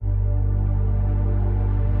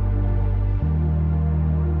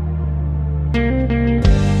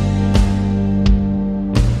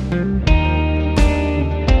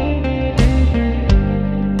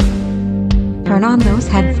on those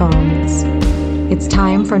headphones. It's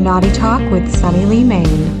time for Naughty Talk with Sunny Lee Main.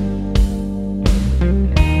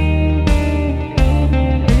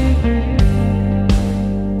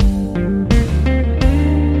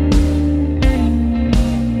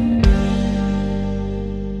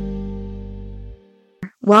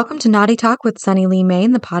 Welcome to Naughty Talk with Sunny Lee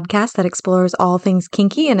Main, the podcast that explores all things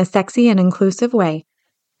kinky in a sexy and inclusive way.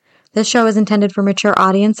 This show is intended for mature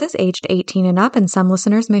audiences aged 18 and up, and some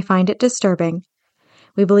listeners may find it disturbing.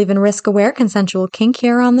 We believe in risk-aware, consensual kink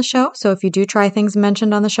here on the show, so if you do try things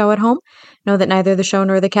mentioned on the show at home, know that neither the show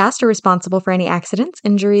nor the cast are responsible for any accidents,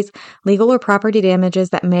 injuries, legal or property damages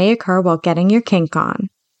that may occur while getting your kink on.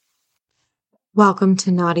 Welcome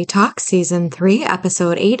to Naughty Talk, Season 3,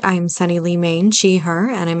 Episode 8. I'm Sunny Lee Main, she, her,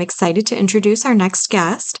 and I'm excited to introduce our next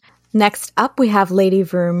guest. Next up, we have Lady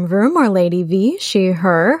Vroom Vroom, or Lady V, she,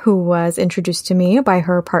 her, who was introduced to me by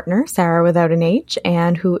her partner, Sarah without an H,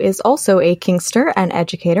 and who is also a kinkster and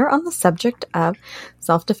educator on the subject of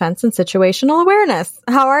self-defense and situational awareness.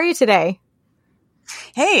 How are you today?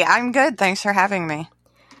 Hey, I'm good. Thanks for having me.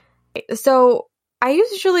 So, I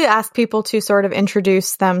usually ask people to sort of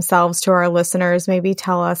introduce themselves to our listeners, maybe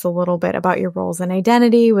tell us a little bit about your roles and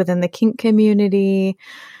identity within the kink community,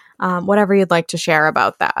 whatever you'd like to share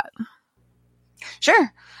about that.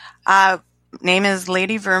 Sure. Name is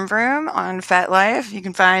Lady Vroom Vroom on FetLife. You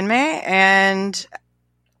can find me. And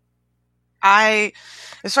as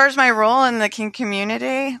far as my role in the kink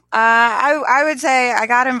community, I would say I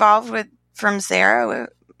got involved from Sarah,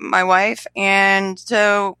 my wife. And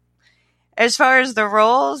so as far as the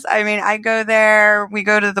roles, I mean, I go there, we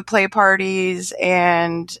go to the play parties,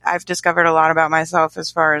 and I've discovered a lot about myself as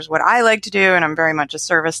far as what I like to do, and I'm very much a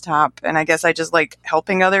service top, and I guess I just like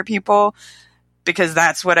helping other people because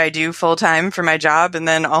that's what I do full time for my job, and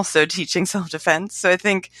then also teaching self-defense. So I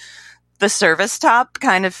think the service top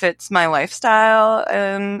kind of fits my lifestyle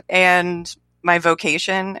and my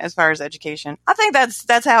vocation as far as education. I think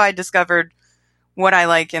that's how I discovered what I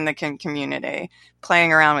like in the community,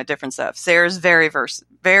 playing around with different stuff. Sarah's very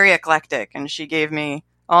eclectic, and she gave me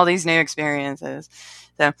all these new experiences.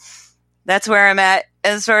 So that's where I'm at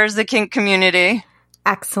as far as the kink community.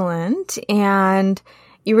 Excellent. And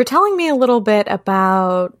you were telling me a little bit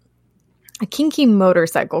about a kinky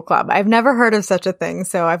motorcycle club. I've never heard of such a thing,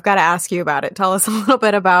 so I've got to ask you about it. Tell us a little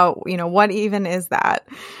bit about, what even is that?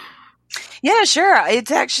 Yeah, sure.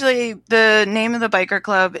 It's actually, the name of the biker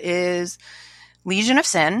club is Legion of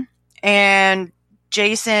Sin, and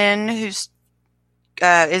Jason, who's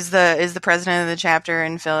is the president of the chapter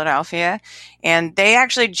in Philadelphia, and they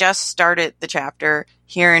actually just started the chapter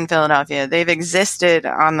here in Philadelphia. They've existed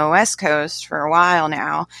on the West Coast for a while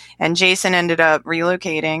now, and Jason ended up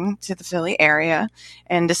relocating to the Philly area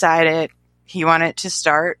and decided he wanted to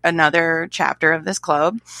start another chapter of this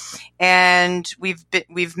club. And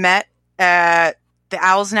we've met at the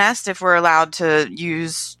Owl's Nest, if we're allowed to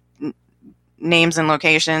use names and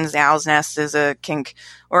locations. The Owl's Nest is a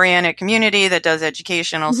kink-oriented community that does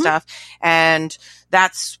educational stuff, and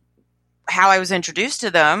that's how I was introduced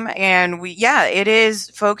to them. And it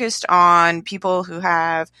is focused on people who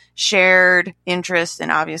have shared interest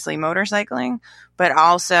in obviously motorcycling, but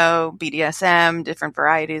also BDSM, different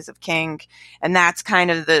varieties of kink, and that's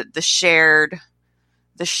kind of the shared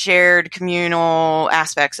communal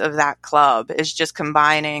aspects of that club, is just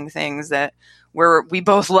combining things that we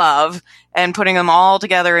both love and putting them all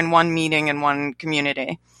together in one meeting in one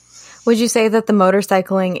community. Would you say that the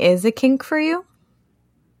motorcycling is a kink for you?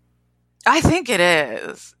 I think it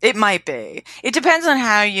is. It might be. It depends on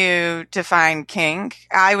how you define kink.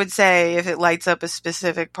 I would say if it lights up a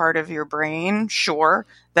specific part of your brain, sure,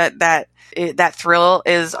 that thrill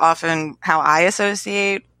is often how I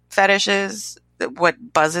associate fetishes, what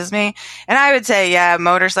buzzes me. And I would say, yeah,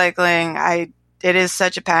 motorcycling, it is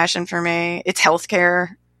such a passion for me. It's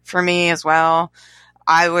healthcare for me as well.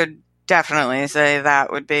 I would definitely say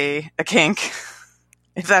that would be a kink,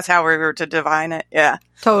 if that's how we were to define it. Yeah.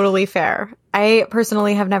 Totally fair. I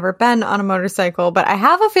personally have never been on a motorcycle, but I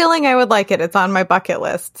have a feeling I would like it. It's on my bucket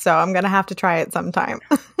list, so I'm going to have to try it sometime.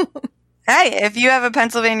 Hey, if you have a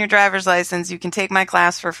Pennsylvania driver's license, you can take my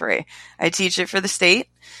class for free. I teach it for the state.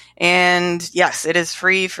 And yes, it is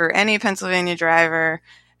free for any Pennsylvania driver.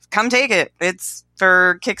 Come take it. It's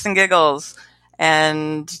for kicks and giggles.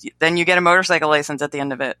 And then you get a motorcycle license at the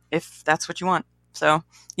end of it, if that's what you want. So,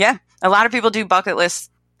 yeah, a lot of people do bucket lists.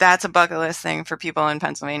 That's a bucket list thing for people in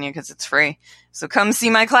Pennsylvania because it's free. So come see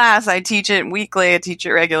my class. I teach it weekly. I teach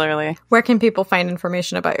it regularly. Where can people find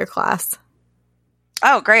information about your class?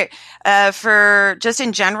 Oh, great. For just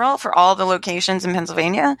in general, for all the locations in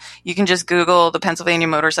Pennsylvania, you can just Google the Pennsylvania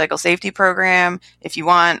Motorcycle Safety Program. If you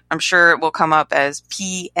want, I'm sure it will come up as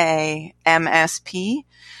PAMSP.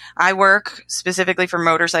 I work specifically for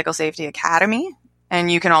Motorcycle Safety Academy,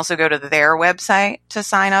 and you can also go to their website to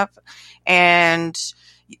sign up. And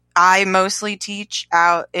I mostly teach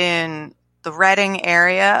out in the Reading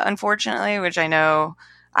area, unfortunately, which I know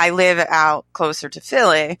I live out closer to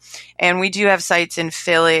Philly, and we do have sites in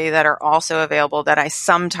Philly that are also available that I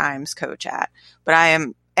sometimes coach at, but I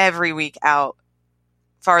am every week out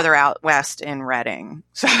farther out west in Reading.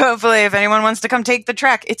 So hopefully if anyone wants to come take the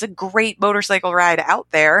trek, it's a great motorcycle ride out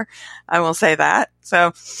there. I will say that.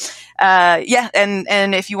 So, yeah.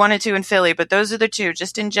 And if you wanted to in Philly, but those are the two,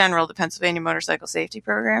 just in general, the Pennsylvania Motorcycle Safety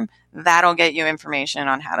Program, that'll get you information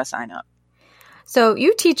on how to sign up. So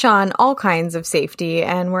you teach on all kinds of safety,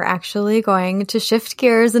 and we're actually going to shift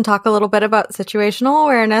gears and talk a little bit about situational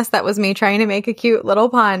awareness. That was me trying to make a cute little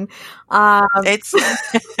pun. It's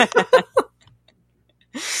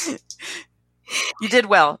you did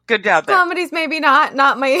well. Good job there. Comedy's maybe not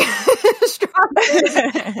my strong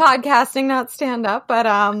podcasting, not stand up, but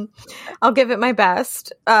I'll give it my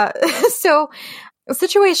best. So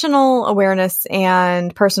situational awareness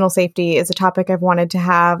and personal safety is a topic I've wanted to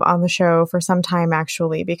have on the show for some time,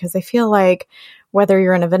 actually, because I feel like whether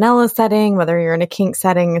you're in a vanilla setting, whether you're in a kink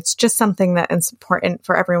setting, it's just something that is important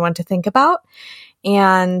for everyone to think about.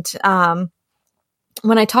 And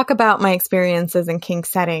when I talk about my experiences in kink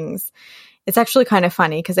settings, it's actually kind of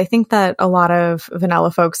funny because I think that a lot of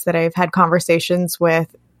vanilla folks that I've had conversations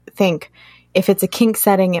with think if it's a kink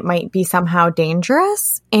setting, it might be somehow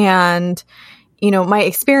dangerous. And my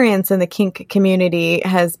experience in the kink community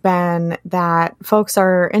has been that folks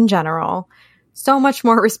are, in general, so much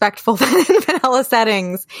more respectful than in vanilla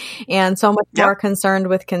settings and so much more concerned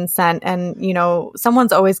with consent. And,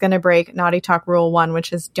 someone's always going to break naughty talk rule 1,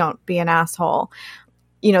 which is don't be an asshole.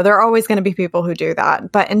 There are always going to be people who do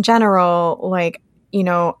that. But in general,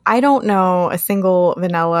 I don't know a single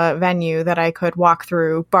vanilla venue that I could walk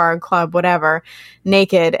through, bar, club, whatever,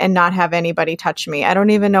 naked and not have anybody touch me. I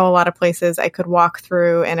don't even know a lot of places I could walk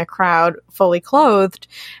through in a crowd fully clothed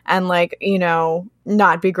and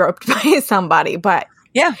not be groped by somebody. But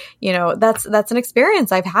yeah, that's an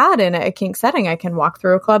experience I've had in a kink setting. I can walk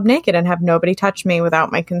through a club naked and have nobody touch me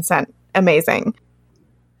without my consent. Amazing.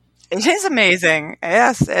 It is amazing.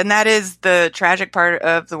 Yes. And that is the tragic part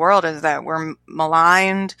of the world, is that we're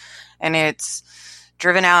maligned and it's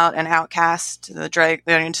driven out and outcast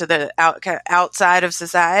into the outside of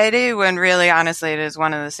society, when really, honestly, it is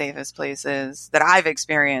one of the safest places that I've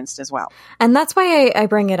experienced as well. And that's why I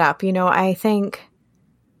bring it up. I think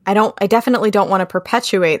I definitely don't want to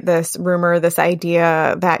perpetuate this rumor, this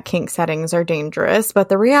idea that kink settings are dangerous. But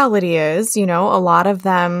the reality is, a lot of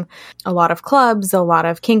them, a lot of clubs, a lot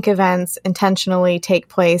of kink events intentionally take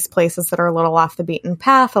places that are a little off the beaten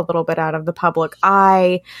path, a little bit out of the public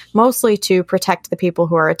eye, mostly to protect the people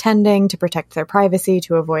who are attending, to protect their privacy,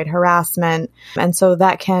 to avoid harassment. And so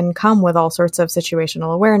that can come with all sorts of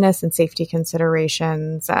situational awareness and safety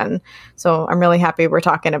considerations. And so I'm really happy we're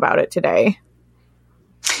talking about it today.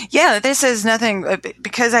 Yeah, this is nothing,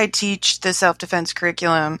 because I teach the self-defense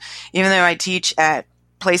curriculum, even though I teach at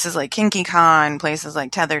places like KinkyCon, places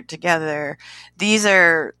like Tethered Together. These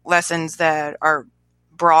are lessons that are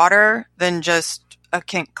broader than just a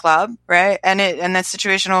kink club, right? And that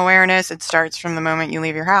situational awareness, it starts from the moment you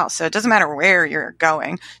leave your house. So it doesn't matter where you're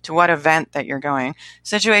going, to what event that you're going.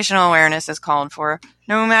 Situational awareness is called for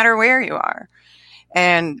no matter where you are.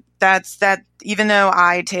 And that's that. Even though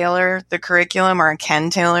I tailor the curriculum, or I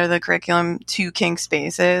can tailor the curriculum to kink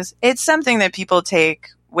spaces, it's something that people take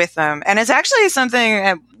with them. And it's actually something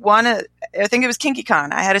at I think it was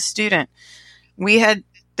KinkyCon. I had a student.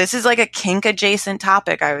 This is like a kink adjacent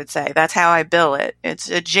topic, I would say. That's how I bill it. It's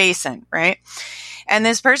adjacent, right? And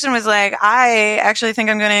this person was like, I actually think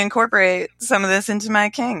I'm going to incorporate some of this into my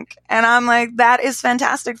kink. And I'm like, that is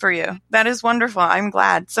fantastic for you. That is wonderful. I'm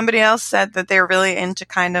glad. Somebody else said that they're really into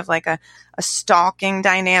kind of like a stalking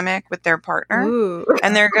dynamic with their partner. Ooh.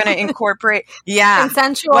 And they're going to incorporate,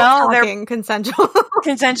 consensual stalking,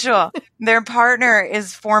 consensual. Their partner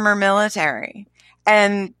is former military.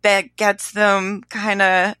 And that gets them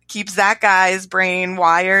keeps that guy's brain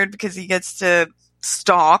wired, because he gets to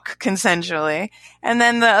stalk consensually. And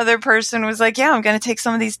then the other person was like, yeah, I'm going to take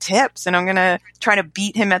some of these tips and I'm going to try to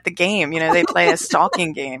beat him at the game. They play a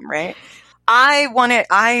stalking game, right?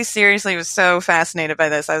 I seriously was so fascinated by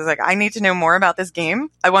this. I was like, I need to know more about this game.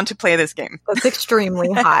 I want to play this game. That's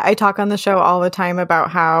extremely hot. I talk on the show all the time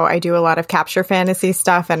about how I do a lot of capture fantasy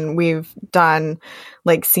stuff, and we've done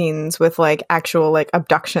like scenes with like actual like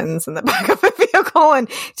abductions in the back of a vehicle and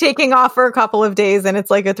taking off for a couple of days, and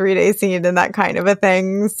it's like a 3-day scene and that kind of a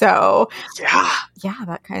thing. So yeah,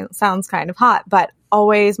 that kind of sounds kind of hot. But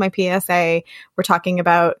always my PSA, we're talking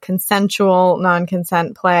about consensual,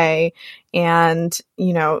 non-consent play. And,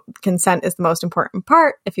 you know, consent is the most important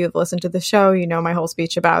part. If you've listened to the show, you know my whole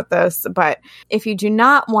speech about this. But if you do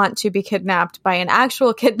not want to be kidnapped by an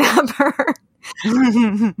actual kidnapper,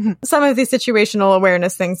 some of these situational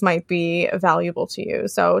awareness things might be valuable to you.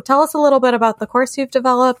 So tell us a little bit about the course you've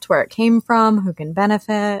developed, where it came from, who can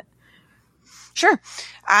benefit. Sure.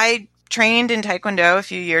 I trained in Taekwondo a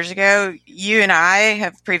few years ago. You and I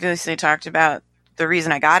have previously talked about the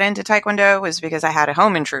reason I got into Taekwondo was because I had a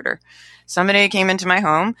home intruder. Somebody came into my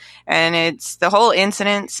home, and the whole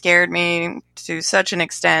incident scared me to such an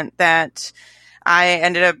extent that I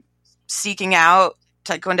ended up seeking out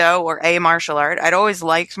Taekwondo or a martial art. I'd always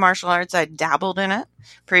liked martial arts. I dabbled in it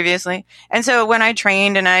previously. And so when I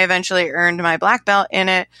trained and I eventually earned my black belt in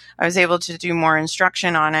it, I was able to do more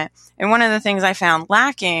instruction on it. And one of the things I found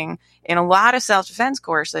lacking in a lot of self-defense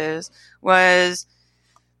courses was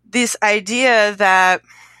this idea that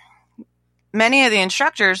many of the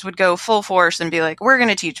instructors would go full force and be like, we're going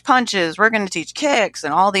to teach punches, we're going to teach kicks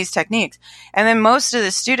and all these techniques. And then most of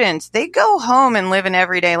the students, they go home and live an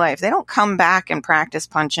everyday life. They don't come back and practice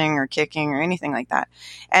punching or kicking or anything like that.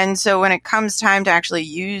 And so when it comes time to actually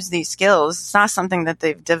use these skills, it's not something that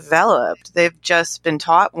they've developed. They've just been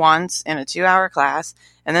taught once in a 2-hour class,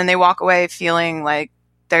 and then they walk away feeling like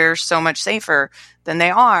they're so much safer than they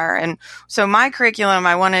are. And so my curriculum,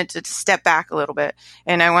 I wanted to step back a little bit,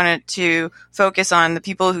 and I wanted to focus on the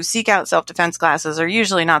people who seek out self-defense classes are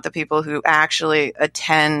usually not the people who actually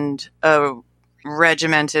attend a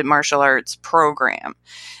regimented martial arts program.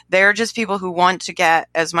 They're just people who want to get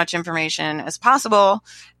as much information as possible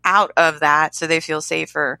out of that so they feel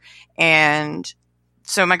safer. And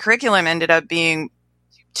so my curriculum ended up being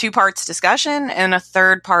 2 parts discussion and a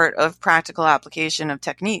 3rd part of practical application of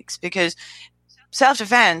techniques, because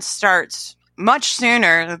self-defense starts much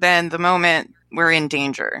sooner than the moment we're in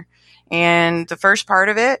danger. And the first part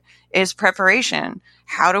of it is preparation.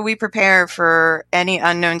 How do we prepare for any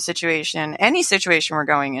unknown situation, any situation we're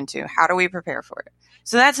going into? How do we prepare for it?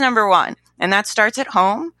 So that's number 1. And that starts at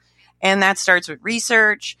home. And that starts with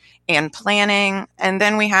research and planning. And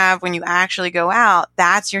then we have, when you actually go out,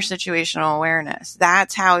 that's your situational awareness.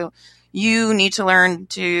 That's how you need to learn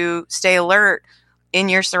to stay alert in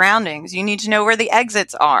your surroundings. You need to know where the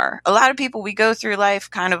exits are. A lot of people, we go through life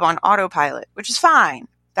kind of on autopilot, which is fine.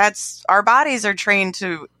 That's, our bodies are trained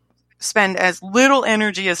to spend as little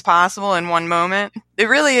energy as possible in one moment. It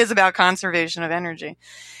really is about conservation of energy.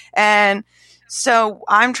 And so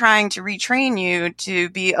I'm trying to retrain you to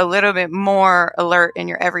be a little bit more alert in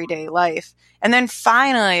your everyday life. And then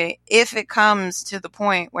finally, if it comes to the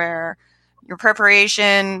point where your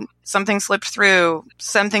preparation, something slipped through,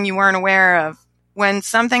 something you weren't aware of, when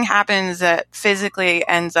something happens that physically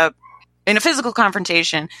ends up in a physical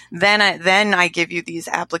confrontation, then I give you these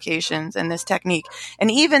applications and this technique. And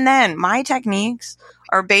even then, my techniques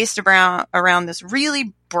are based around this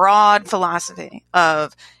really broad philosophy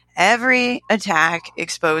of every attack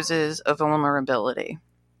exposes a vulnerability.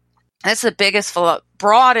 That's the biggest,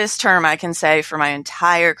 broadest term I can say for my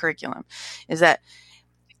entire curriculum, is that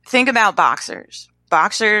think about boxers.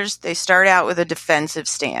 Boxers, they start out with a defensive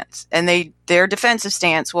stance, and their defensive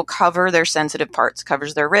stance will cover their sensitive parts,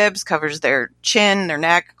 covers their ribs, covers their chin, their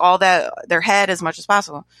neck, all that, their head as much as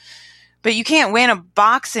possible. But you can't win a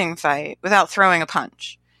boxing fight without throwing a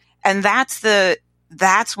punch. And that's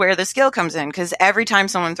where the skill comes in, because every time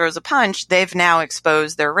someone throws a punch, they've now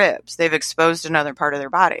exposed their ribs. They've exposed another part of their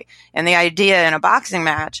body. And the idea in a boxing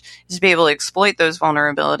match is to be able to exploit those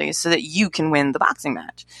vulnerabilities so that you can win the boxing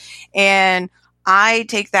match. And I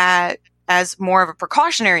take that as more of a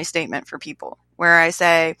precautionary statement for people, where I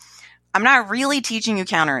say, I'm not really teaching you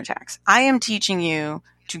counterattacks. I am teaching you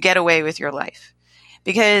to get away with your life.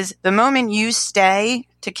 Because the moment you stay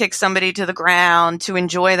to kick somebody to the ground, to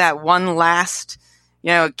enjoy that one last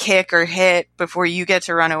kick or hit before you get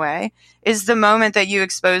to run away, is the moment that you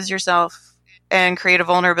expose yourself and create a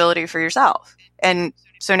vulnerability for yourself. And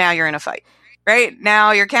so now you're in a fight, right? Now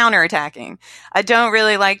you're counterattacking. I don't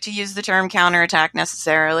really like to use the term counterattack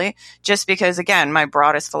necessarily, just because, again, my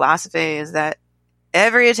broadest philosophy is that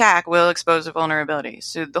every attack will expose a vulnerability.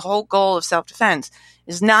 So the whole goal of self-defense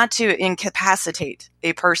is not to incapacitate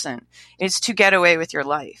a person. It's to get away with your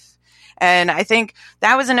life. And I think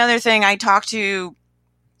that was another thing. I talked to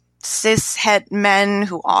cis het men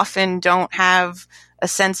who often don't have a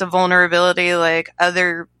sense of vulnerability like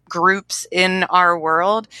other groups in our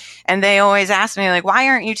world. And they always ask me, like, why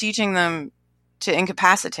aren't you teaching them to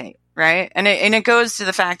incapacitate? Right. And it goes to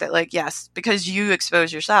the fact that, like, yes, because you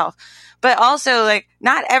expose yourself, but also, like,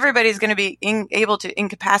 not everybody's going to be able to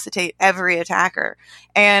incapacitate every attacker.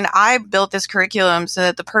 And I built this curriculum so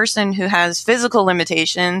that the person who has physical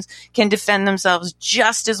limitations can defend themselves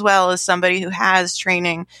just as well as somebody who has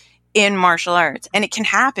training in martial arts. And it can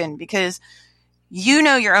happen because you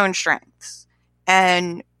know your own strengths,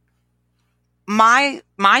 and my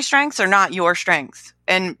strengths are not your strengths,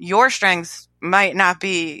 and your strengths might not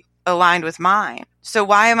be aligned with mine. So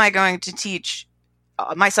why am I going to teach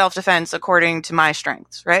my self-defense according to my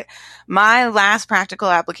strengths, right? My last practical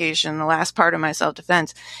application, the last part of my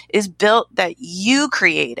self-defense, is built that you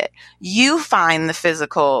create it. You find the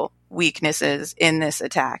physical weaknesses in this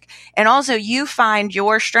attack. And also you find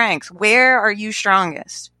your strength. Where are you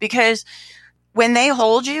strongest? Because when they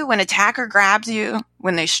hold you, when an attacker grabs you,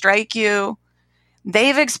 when they strike you,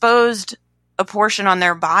 they've exposed a portion on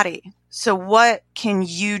their body. So what can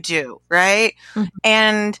you do, right? Mm-hmm.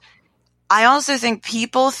 And I also think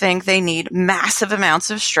people think they need massive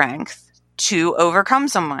amounts of strength to overcome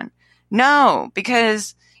someone. No,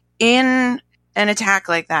 because in an attack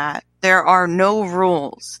like that, there are no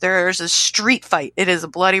rules. There's a street fight. It is a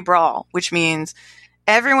bloody brawl, which means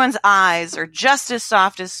everyone's eyes are just as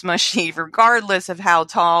soft as smushy, regardless of how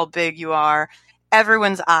tall, big you are.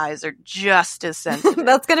 Everyone's eyes are just as sensitive.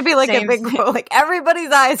 That's going to be like a big quote. Like,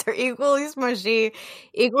 everybody's eyes are equally smushy,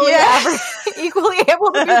 equally equally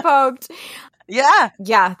able to be poked. Yeah.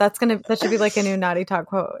 Yeah, that should be like a new Naughty Talk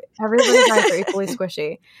quote. Everybody's eyes are equally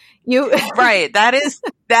squishy. Right. That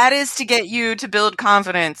is to get you to build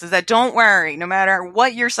confidence, is that don't worry, no matter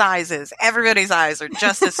what your size is, everybody's eyes are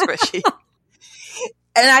just as squishy.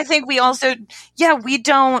 And I think we also, we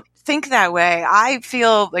don't think that way. I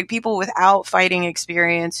feel like people without fighting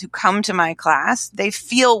experience who come to my class, they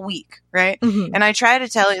feel weak, right? Mm-hmm. And I try to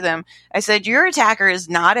tell them, I said, your attacker is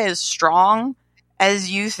not as strong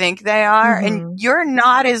as you think they are, mm-hmm. and you're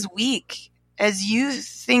not as weak as you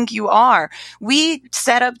think you are. We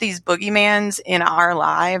set up these boogeymans in our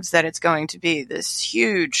lives that it's going to be this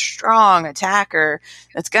huge, strong attacker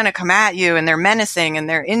that's going to come at you, and they're menacing and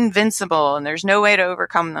they're invincible and there's no way to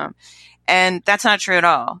overcome them. And that's not true at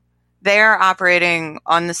all. They're operating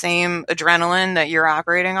on the same adrenaline that you're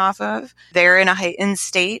operating off of. They're in a heightened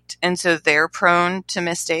state, and so they're prone to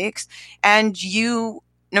mistakes. And you,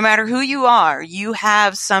 no matter who you are, you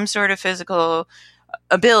have some sort of physical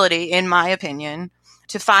ability, in my opinion,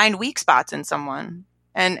 to find weak spots in someone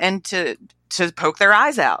and to poke their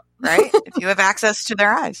eyes out, right? If you have access to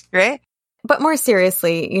their eyes, right? But more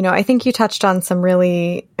seriously, I think you touched on some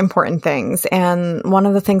really important things. And one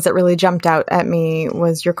of the things that really jumped out at me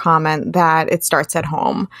was your comment that it starts at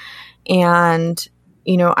home. And,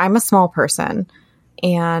 I'm a small person.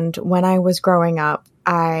 And when I was growing up,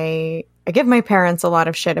 I give my parents a lot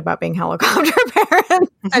of shit about being helicopter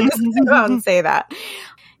parents. I just go out and say that.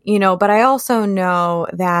 But I also know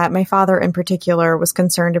that my father in particular was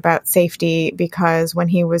concerned about safety because when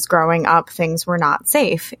he was growing up, things were not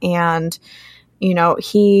safe. And,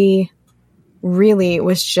 he really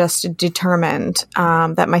was just determined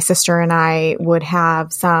that my sister and I would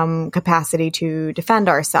have some capacity to defend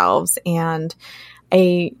ourselves. And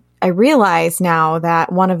I realize now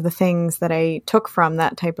that one of the things that I took from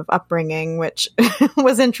that type of upbringing, which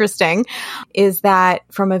was interesting, is that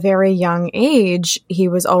from a very young age, he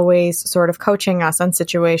was always sort of coaching us on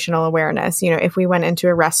situational awareness. If we went into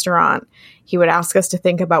a restaurant, he would ask us to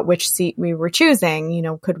think about which seat we were choosing.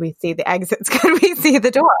 Could we see the exits? Could we see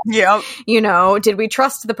the door? Yep. Did we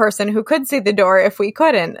trust the person who could see the door if we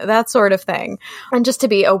couldn't? That sort of thing. And just to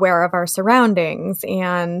be aware of our surroundings.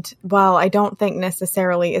 And while I don't think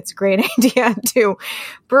necessarily it's a great idea to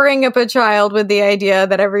bring up a child with the idea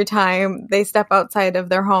that every time they step outside of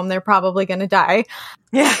their home, they're probably going to die.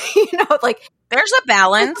 Yeah. There's a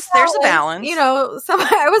balance. There's a balance.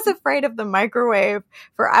 I was afraid of the microwave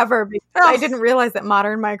forever because I didn't realize that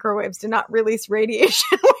modern microwaves do not release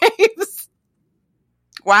radiation waves.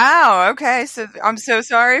 Wow. Okay. So I'm so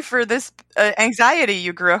sorry for this anxiety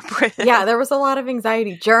you grew up with. Yeah, there was a lot of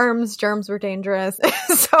anxiety. Germs were dangerous.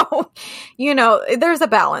 So, there's a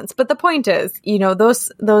balance. But the point is,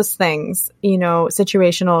 those things,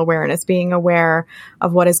 situational awareness, being aware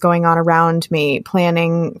of what is going on around me,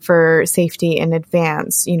 planning for safety in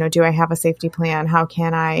advance. Do I have a safety plan? How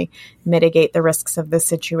can I mitigate the risks of this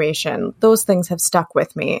situation? Those things have stuck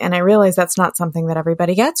with me. And I realize that's not something that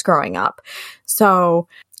everybody gets growing up. So,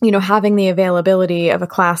 having the availability of a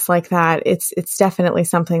class like that, it's definitely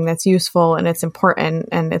something that's useful and it's important.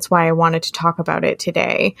 And it's why I wanted to talk about it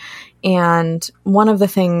today. And one of the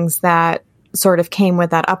things that sort of came with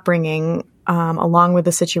that upbringing, along with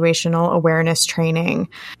the situational awareness training,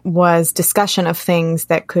 was discussion of things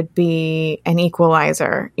that could be an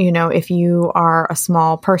equalizer. If you are a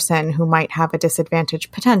small person who might have a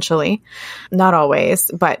disadvantage potentially, not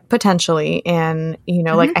always, but potentially in,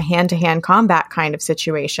 like a hand-to-hand combat kind of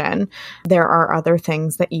situation, there are other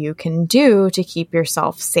things that you can do to keep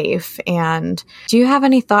yourself safe. And do you have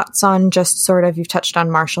any thoughts on just sort of, you've touched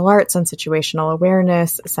on martial arts and situational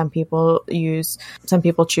awareness. Some people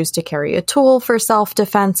choose to carry a tool for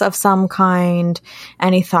self-defense of some kind.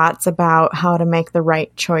 Any thoughts about how to make the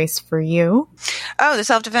right choice for you? Oh, the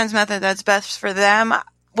self-defense method that's best for them.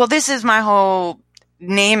 Well, this is my whole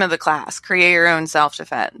name of the class, create your own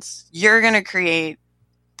self-defense. You're going to create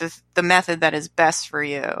the method that is best for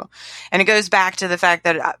you. And it goes back to the fact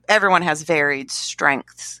that everyone has varied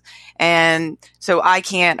strengths. And so I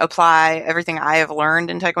can't apply everything I have learned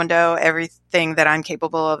in Taekwondo, everything that I'm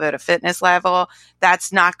capable of at a fitness level.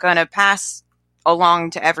 That's not going to pass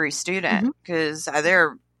along to every student because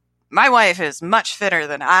my wife is much fitter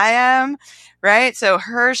than I am, right? So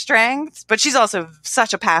her strengths, but she's also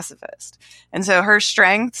such a pacifist. And so her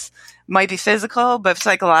strengths might be physical, but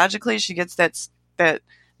psychologically she gets that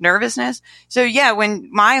nervousness. So yeah, when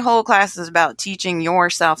my whole class is about teaching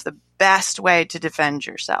yourself the best way to defend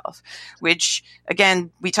yourself, which again,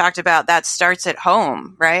 we talked about, that starts at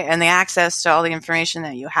home, right? And the access to all the information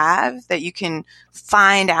that you have that you can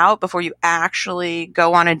find out before you actually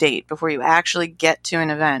go on a date, before you actually get to an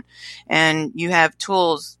event. And you have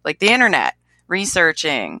tools like the internet,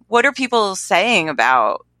 researching. What are people saying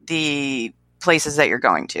about the places that you're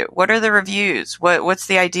going to? What are the reviews? What's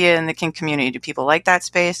the idea in the kink community? Do people like that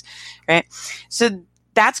space? Right? So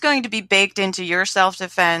that's going to be baked into your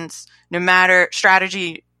self-defense, no matter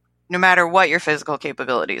what your physical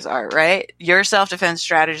capabilities are, right? Your self-defense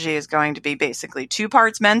strategy is going to be basically 2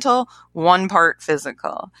 parts mental, 1 part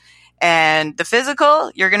physical. And the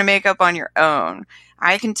physical, you're going to make up on your own.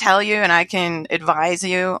 I can tell you and I can advise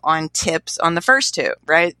you on tips on the first 2,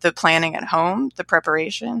 right? The planning at home, the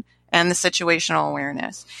preparation, and the situational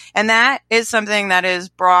awareness. And that is something that is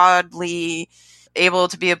broadly able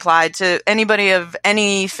to be applied to anybody of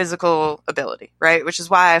any physical ability, right? Which is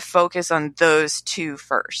why I focus on those 2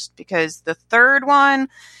 first, because the third one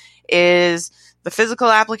is the physical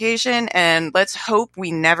application, and let's hope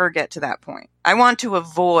we never get to that point. I want to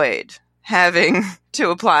avoid having to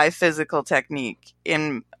apply physical technique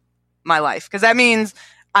in my life, because that means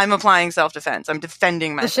I'm applying self-defense. I'm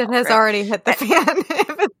defending myself. The shit has already hit the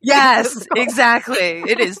fan. Yes, exactly.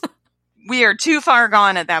 It is. We are too far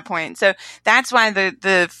gone at that point. So that's why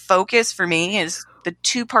the focus for me is the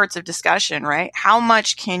 2 parts of discussion, right? How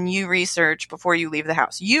much can you research before you leave the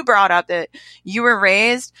house? You brought up that you were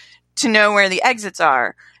raised to know where the exits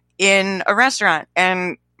are in a restaurant.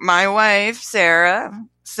 And my wife, Sarah,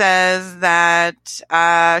 says that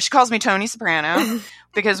she calls me Tony Soprano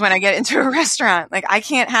because when I get into a restaurant, like I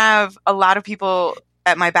can't have a lot of people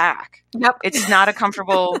at my back. Yep. It's not a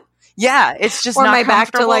comfortable... Yeah, it's just or not my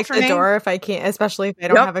back to like for the me. door if I can't, especially if I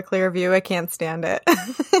don't have a clear view, I can't stand it.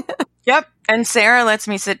 Yep. And Sarah lets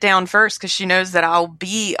me sit down first because she knows that I'll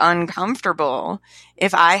be uncomfortable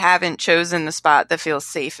if I haven't chosen the spot that feels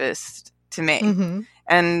safest to me. Mm-hmm.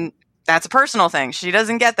 And that's a personal thing. She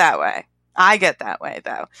doesn't get that way. I get that way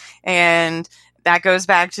though. And that goes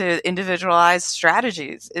back to individualized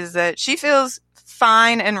strategies, is that she feels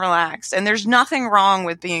fine and relaxed. And there's nothing wrong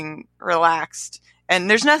with being relaxed. And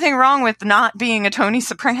there's nothing wrong with not being a Tony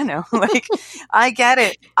Soprano. Like, I get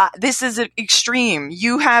it. This is an extreme.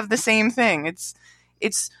 You have the same thing.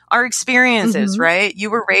 It's our experiences, right? You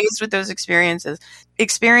were raised with those experiences.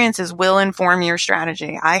 Experiences will inform your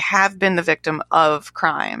strategy. I have been the victim of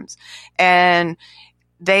crimes, and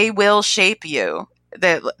they will shape you.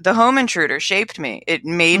 The home intruder shaped me. It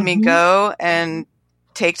made me go and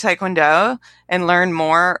take Taekwondo and learn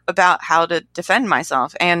more about how to defend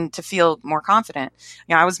myself and to feel more confident.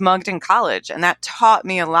 You know, I was mugged in college, and that taught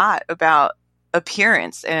me a lot about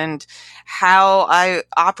appearance and how I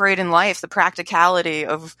operate in life, the practicality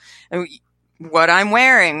of what I'm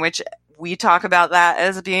wearing, which we talk about that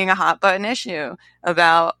as being a hot button issue.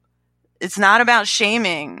 About, it's not about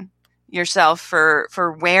shaming yourself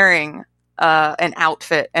for wearing an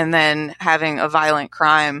outfit and then having a violent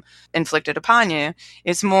crime inflicted upon you.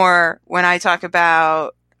 It's more, when I talk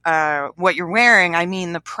about what you're wearing, I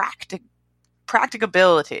mean the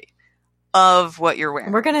practicability of what you're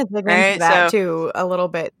wearing. We're going to dig into that too a little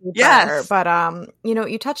bit deeper. Yes. But,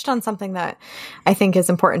 you touched on something that I think is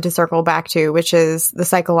important to circle back to, which is the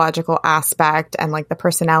psychological aspect and like the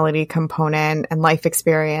personality component and life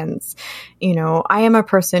experience. I am a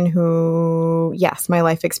person who, yes, my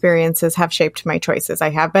life experiences have shaped my choices.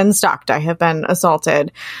 I have been stalked. I have been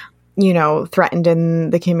assaulted, threatened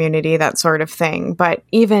in the community, that sort of thing. But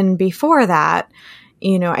even before that,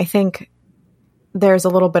 I think there's a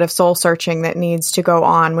little bit of soul searching that needs to go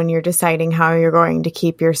on when you're deciding how you're going to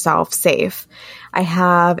keep yourself safe. I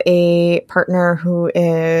have a partner who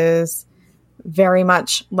is very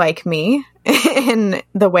much like me in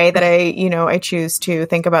the way that I choose to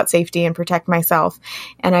think about safety and protect myself.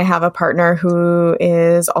 And I have a partner who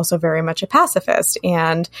is also very much a pacifist.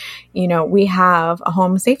 And, we have a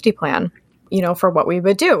home safety plan, for what we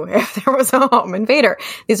would do if there was a home invader.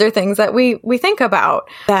 These are things that we think about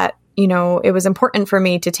that, it was important for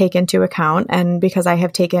me to take into account. And because I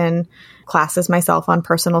have taken classes myself on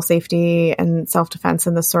personal safety and self-defense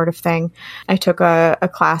and this sort of thing, I took a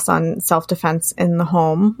class on self-defense in the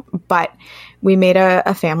home, but we made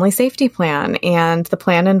a family safety plan. And the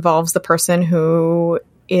plan involves the person who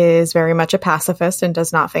is very much a pacifist and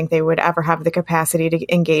does not think they would ever have the capacity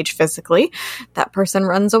to engage physically. That person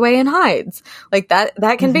runs away and hides. Like that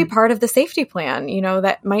can be part of the safety plan.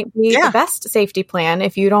 That might be the best safety plan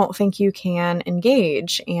if you don't think you can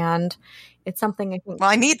engage. And it's something I think. Well,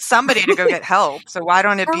 I need somebody to go get help. So why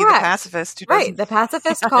don't it be the pacifist who doesn't? Right. The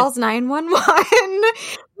pacifist calls 911.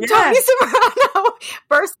 Tony Soprano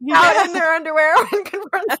bursts out in their underwear and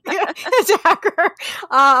confronts the attacker.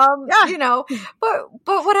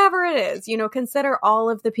 But whatever it is, consider all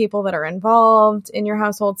of the people that are involved in your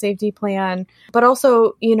household safety plan, but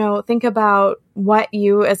also, think about what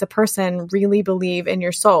you as a person really believe in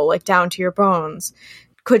your soul, like down to your bones.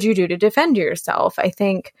 Could you do to defend yourself? I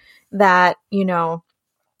think that,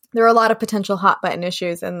 there are a lot of potential hot button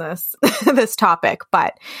issues in this this topic,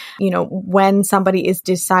 but when somebody is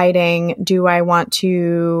deciding, do I want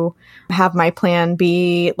to have my plan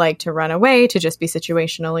be like to run away, to just be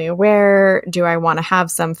situationally aware? Do I want to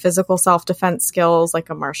have some physical self-defense skills like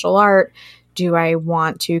a martial art? Do I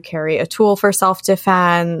want to carry a tool for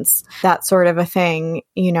self-defense? That sort of a thing.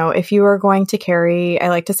 If you are going to carry, I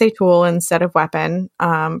like to say tool instead of weapon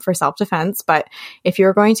for self-defense, but if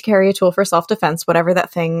you're going to carry a tool for self-defense, whatever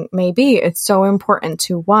that thing may be, it's so important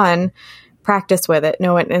to, one, practice with it,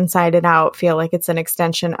 know it inside and out, feel like it's an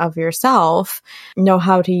extension of yourself, know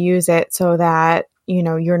how to use it so that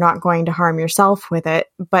you're not going to harm yourself with it.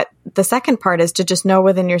 But the second part is to just know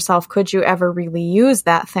within yourself, could you ever really use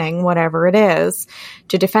that thing, whatever it is,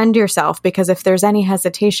 to defend yourself? Because if there's any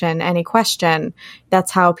hesitation, any question,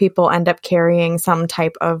 that's how people end up carrying some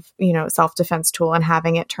type of, self-defense tool and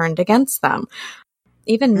having it turned against them.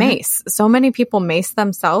 Even mace. So many people mace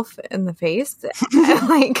themselves in the face.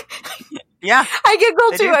 Yeah. I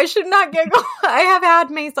giggle too. I should not giggle. I have had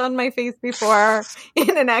mace on my face before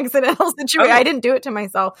in an accidental situation. I didn't do it to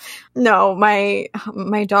myself. No, my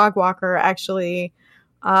dog walker actually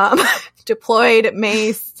deployed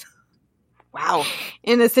mace. Wow.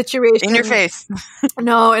 In a situation. In your face.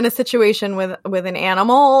 No, in a situation with an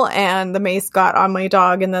animal, and the mace got on my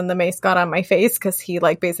dog and then the mace got on my face because he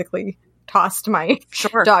basically tossed my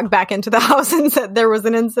dog back into the house and said there was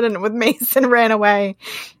an incident with mace and ran away.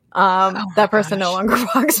 That person no longer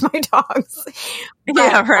walks my dogs.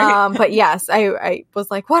 Yeah, right. But yes, I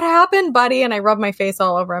was like, what happened, buddy? And I rubbed my face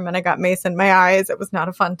all over him and I got mace in my eyes. It was not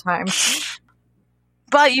a fun time.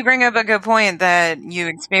 But you bring up a good point that you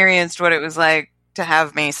experienced what it was like to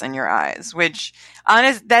have mace in your eyes, which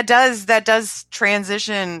that does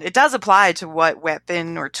transition. It does apply to what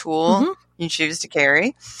weapon or tool you choose to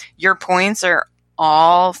carry. Your points are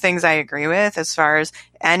all things I agree with as far as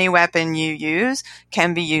any weapon you use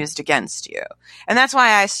can be used against you. And that's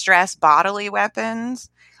why I stress bodily weapons,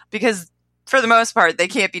 because for the most part, they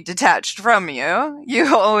can't be detached from you.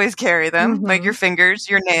 You always carry them, like your fingers,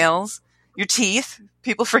 your nails, your teeth.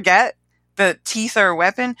 People forget that teeth are a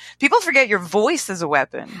weapon. People forget your voice is a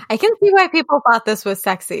weapon. I can see why people thought this was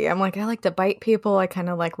sexy. I'm like, I like to bite people. I kind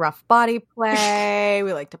of like rough body play.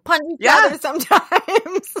 We like to punch each other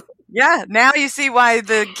sometimes. Yeah, now you see why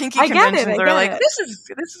the kinky conventions are like, this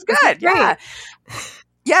is good. Yeah.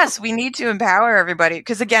 Yes, we need to empower everybody.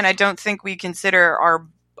 Because again, I don't think we consider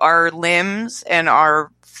our limbs and our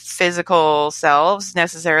physical selves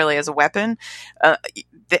necessarily as a weapon.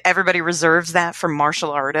 Everybody reserves that for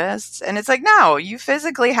martial artists. And it's like, no, you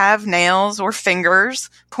physically have nails or fingers,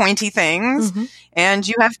 pointy things, and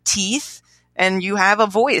you have teeth. and you have a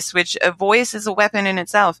voice, which a voice is a weapon in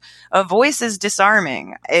itself. A voice is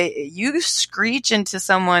disarming. You screech into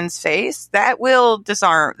someone's face, that will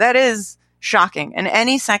disarm. That is shocking. And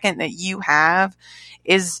any second that you have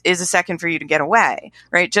is a second for you to get away,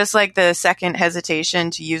 right? Just like the second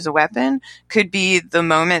hesitation to use a weapon could be the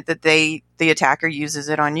moment that the attacker uses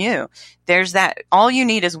it on you. There's that, all you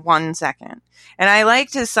need is 1 second. And I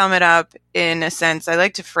like to sum it up in a sense, I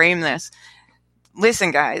like to frame this. Listen,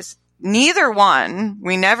 guys, neither one,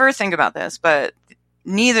 we never think about this, but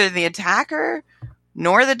neither the attacker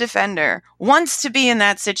nor the defender wants to be in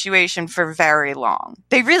that situation for very long.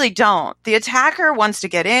 They really don't. The attacker wants to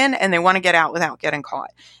get in and they want to get out without getting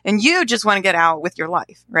caught. And you just want to get out with your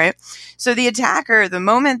life, right? So the attacker, the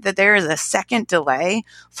moment that there is a second delay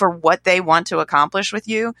for what they want to accomplish with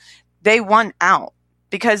you, they want out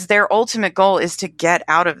because their ultimate goal is to get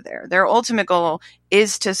out of there. Their ultimate goal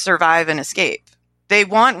is to survive and escape. They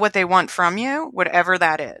want what they want from you, whatever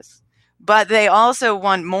that is. But they also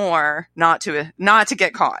want more not to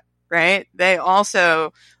get caught, right? They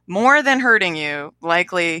also, more than hurting you,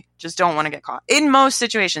 likely just don't want to get caught. In most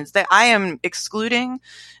situations, that I am excluding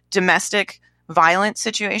domestic violence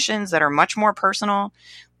situations that are much more personal.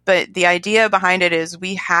 But the idea behind it is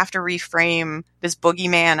we have to reframe this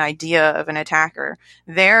boogeyman idea of an attacker.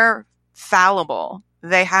 They're fallible.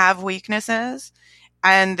 They have weaknesses.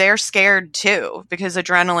 And they're scared too, because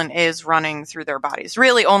adrenaline is running through their bodies.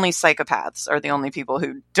 Really, only psychopaths are the only people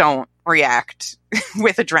who don't react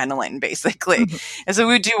with adrenaline, basically. And so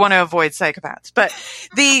we do want to avoid psychopaths. But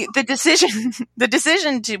the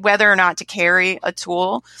decision to whether or not to carry a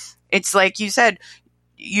tool, it's like you said,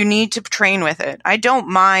 you need to train with it. I don't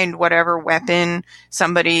mind whatever weapon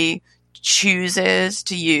somebody chooses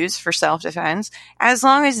to use for self-defense, as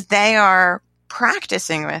long as they are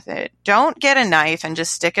practicing with it. Don't get a knife and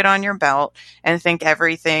just stick it on your belt and think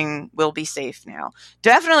everything will be safe now.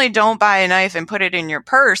 Definitely don't buy a knife and put it in your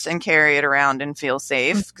purse and carry it around and feel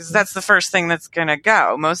safe, because that's the first thing that's going to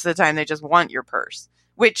go. Most of the time they just want your purse.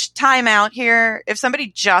 Which, time out here, if somebody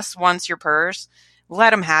just wants your purse,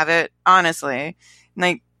 let them have it, honestly.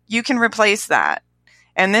 Like, you can replace that.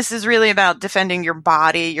 And this is really about defending your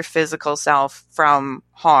body, your physical self from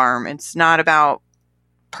harm. It's not about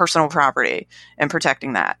personal property and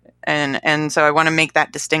protecting that. And so I want to make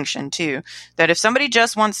that distinction too, that if somebody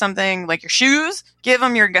just wants something like your shoes, give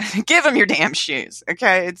them your damn shoes.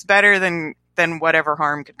 Okay. It's better than whatever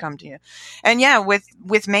harm could come to you. And yeah,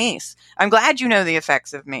 with mace, I'm glad you know the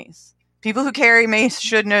effects of mace. People who carry mace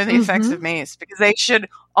should know the effects of mace, because they should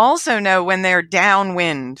also know when they're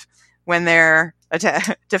downwind, when they're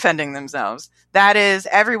defending themselves. That is,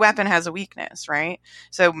 every weapon has a weakness, right?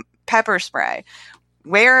 So pepper spray.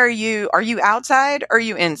 Where are you? Are you outside or are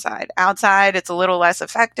you inside? Outside, it's a little less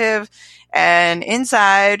effective. And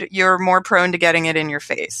inside, you're more prone to getting it in your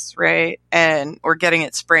face, right? Or getting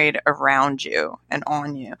it sprayed around you and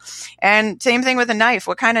on you. And same thing with a knife.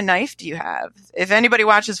 What kind of knife do you have? If anybody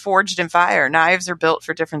watches Forged in Fire, knives are built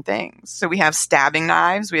for different things. So we have stabbing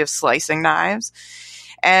knives, we have slicing knives.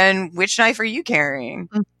 And which knife are you carrying?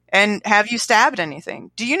 And have you stabbed anything?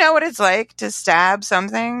 Do you know what it's like to stab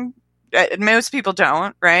something? Most people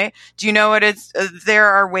don't, right? Do you know what it's, there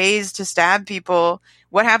are ways to stab people.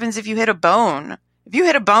 What happens if you hit a bone? If you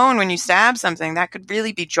hit a bone when you stab something, that could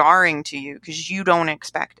really be jarring to you because you don't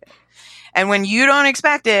expect it. And when you don't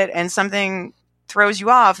expect it and something throws you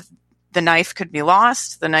off, the knife could be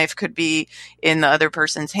lost. The knife could be in the other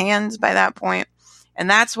person's hands by that point. And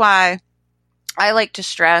that's why I like to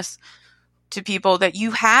stress to people that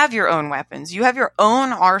you have your own weapons. You have your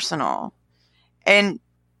own arsenal. And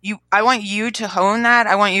I want you to hone that.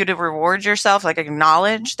 I want you to reward yourself, like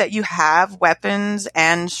acknowledge that you have weapons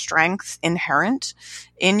and strengths inherent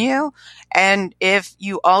in you. And if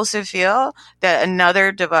you also feel that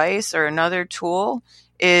another device or another tool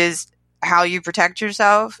is how you protect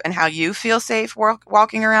yourself and how you feel safe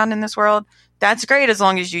walking around in this world, that's great, as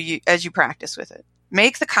long as you practice with it.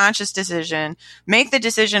 Make the conscious decision. Make the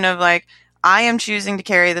decision of like, I am choosing to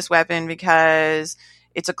carry this weapon because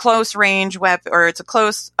it's a close range weapon, or it's a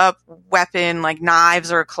close up weapon. Like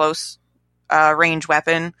knives are a close range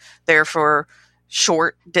weapon. They're for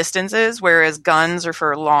short distances, whereas guns are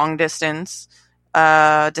for long distance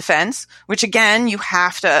defense, which again, you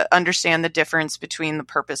have to understand the difference between the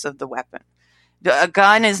purpose of the weapon. A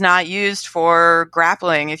gun is not used for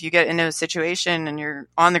grappling. If you get into a situation and you're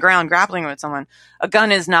on the ground grappling with someone, a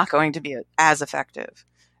gun is not going to be as effective,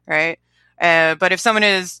 right? But if someone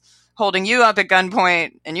is holding you up at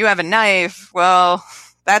gunpoint and you have a knife, well,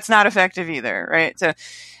 that's not effective either, right? So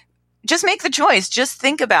just make the choice. Just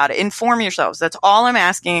think about it. Inform yourselves. That's all I'm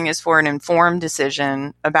asking, is for an informed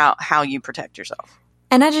decision about how you protect yourself.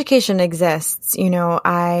 And education exists.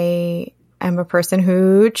 I am a person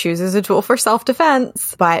who chooses a tool for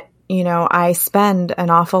self-defense, but I spend an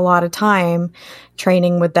awful lot of time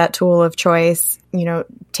training with that tool of choice,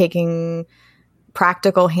 taking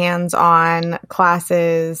practical hands-on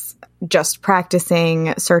classes, just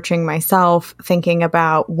practicing, searching myself, thinking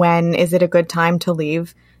about when is it a good time to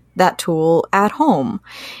leave that tool at home.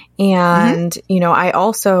 And, I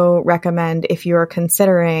also recommend, if you're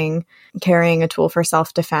considering carrying a tool for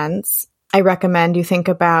self-defense, I recommend you think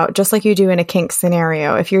about, just like you do in a kink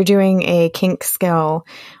scenario, if you're doing a kink skill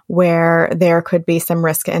where there could be some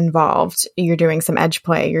risk involved, you're doing some edge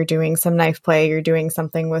play, you're doing some knife play, you're doing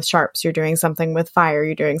something with sharps, you're doing something with fire,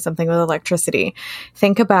 you're doing something with electricity.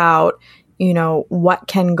 Think about, what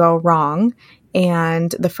can go wrong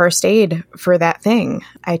and the first aid for that thing.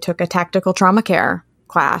 I took a tactical trauma care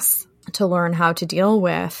class to learn how to deal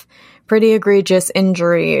with pretty egregious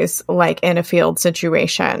injuries, like in a field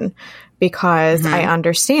situation, because I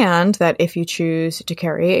understand that if you choose to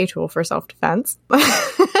carry a tool for self-defense, I'm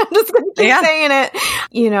just going to keep saying it,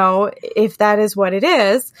 if that is what it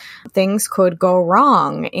is, things could go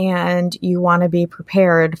wrong, and you want to be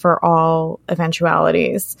prepared for all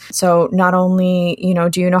eventualities. So not only,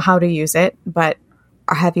 do you know how to use it, but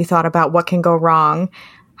have you thought about what can go wrong,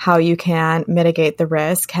 how you can mitigate the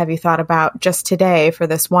risk? Have you thought about, just today, for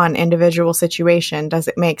this one individual situation, does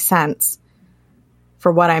it make sense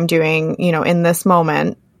for what I'm doing, in this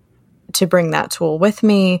moment, to bring that tool with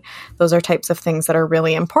me? Those are types of things that are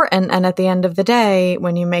really important. And at the end of the day,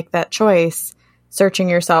 when you make that choice, searching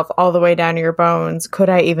yourself all the way down to your bones, could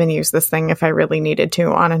I even use this thing if I really needed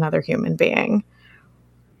to on another human being?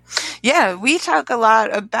 Yeah, we talk a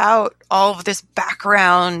lot about all of this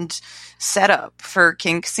background setup for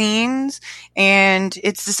kink scenes, and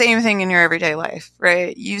it's the same thing in your everyday life,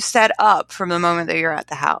 right? You set up from the moment that you're at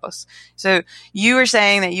the house. So you were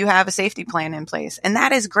saying that you have a safety plan in place, and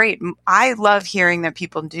that is great. I love hearing that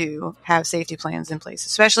people do have safety plans in place,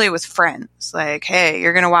 especially with friends. Like, hey,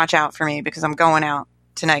 you're going to watch out for me because I'm going out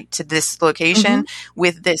tonight to this location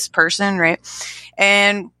with this person, right?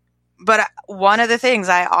 But one of the things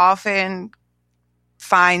I often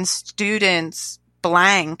find students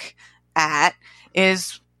blank at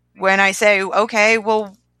is when I say, okay,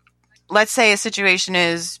 well, let's say a situation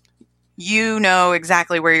is,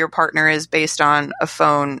 exactly where your partner is based on a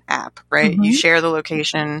phone app, right? You share the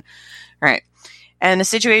location, right? And the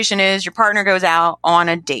situation is your partner goes out on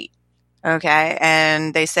a date, okay?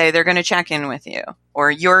 And they say they're going to check in with you,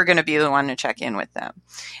 or you're going to be the one to check in with them.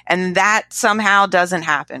 And that somehow doesn't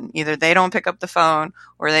happen. Either they don't pick up the phone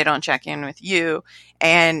or they don't check in with you.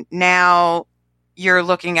 And now you're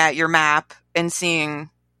looking at your map and seeing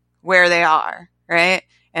where they are, right?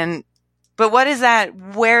 But what is that?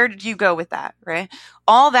 Where did you go with that, right?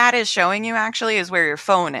 All that is showing you actually is where your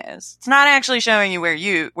phone is. It's not actually showing you where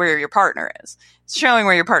your partner is. It's showing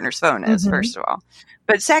where your partner's phone is, first of all.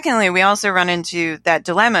 But secondly, we also run into that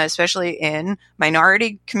dilemma, especially in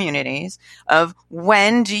minority communities, of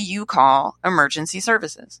when do you call emergency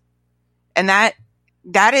services? And that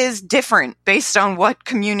is different based on what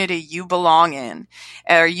community you belong in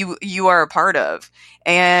or you are a part of.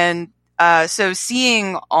 And so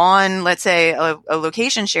seeing on, let's say, a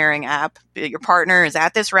location sharing app, your partner is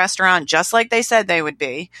at this restaurant just like they said they would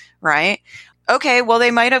be, right? Okay, well,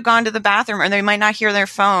 they might have gone to the bathroom, or they might not hear their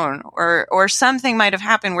phone, or something might have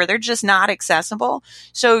happened where they're just not accessible.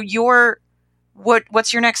 So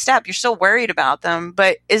what's your next step? You're still worried about them,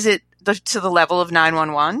 but is it to the level of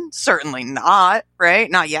 911? Certainly not, right?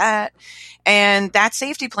 Not yet. And that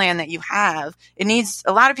safety plan that you have,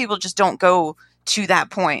 a lot of people just don't go to that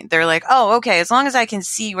point. They're like, oh, okay, as long as I can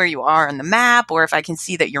see where you are on the map, or if I can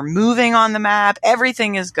see that you're moving on the map,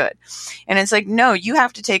 everything is good. And it's like, no, you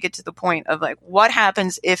have to take it to the point of like, what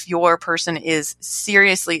happens if your person is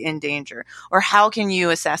seriously in danger, or how can you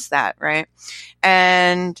assess that, right?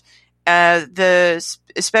 And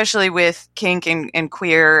especially with kink and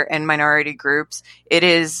queer and minority groups, it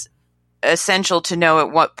is essential to know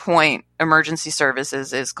at what point emergency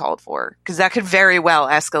services is called for, because that could very well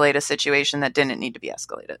escalate a situation that didn't need to be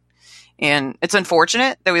escalated. And it's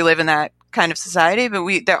unfortunate that we live in that kind of society,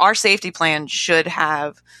 but our safety plan should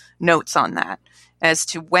have notes on that as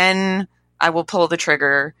to when I will pull the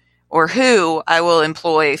trigger or who I will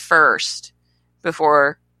employ first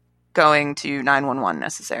before going to 911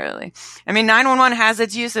 necessarily. I mean, 911 has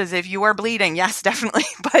its uses if you are bleeding. Yes, definitely.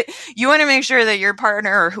 But you want to make sure that your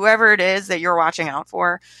partner or whoever it is that you're watching out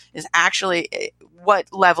for is actually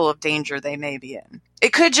what level of danger they may be in.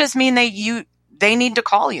 It could just mean that they need to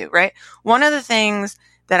call you, right? One of the things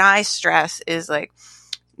that I stress is like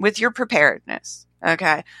with your preparedness.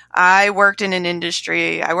 Okay. I worked in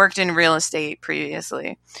real estate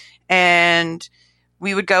previously, and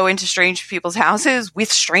we would go into strange people's houses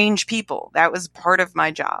with strange people. That was part of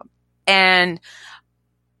my job. And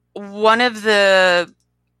one of the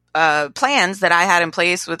plans that I had in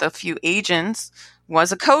place with a few agents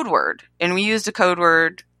was a code word. And we used a code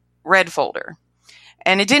word, red folder.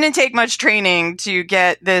 And it didn't take much training to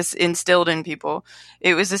get this instilled in people.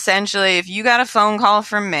 It was essentially, if you got a phone call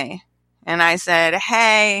from me and I said,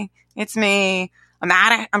 hey, it's me.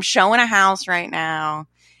 I'm showing a house right now.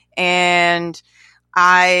 And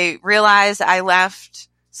I realized I left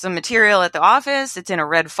some material at the office. It's in a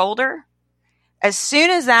red folder. As soon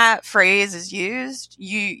as that phrase is used,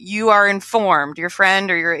 you are informed. Your friend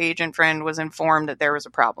or your agent friend was informed that there was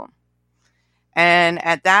a problem. And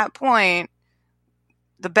at that point,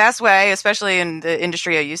 the best way, especially in the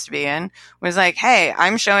industry I used to be in, was like, hey,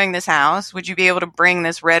 I'm showing this house. Would you be able to bring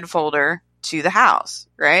this red folder to the house?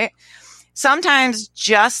 Right? Sometimes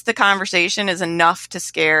just the conversation is enough to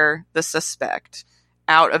scare the suspect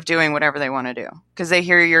out of doing whatever they want to do, because they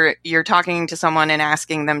hear you're talking to someone and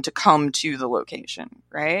asking them to come to the location,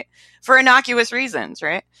 right? For innocuous reasons,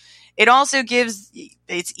 right? It also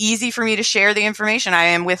it's easy for me to share the information. I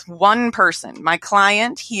am with one person, my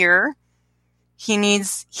client here.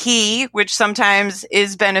 Which sometimes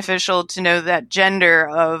is beneficial to know that gender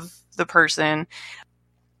of the person.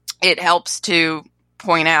 It helps to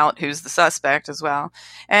point out who's the suspect as well.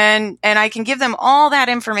 And I can give them all that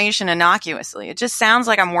information innocuously. It just sounds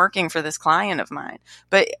like I'm working for this client of mine.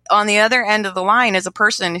 But on the other end of the line is a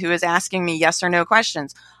person who is asking me yes or no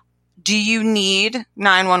questions. Do you need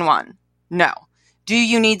 911? No. Do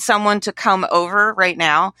you need someone to come over right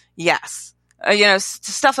now? Yes.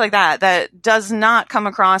 Stuff like that does not come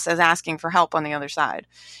across as asking for help on the other side.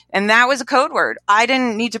 And that was a code word. I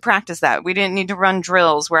didn't need to practice that. We didn't need to run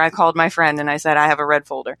drills where I called my friend and I said, I have a red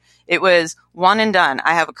folder. It was one and done.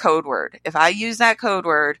 I have a code word. If I use that code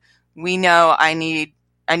word, we know I need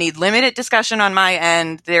limited discussion on my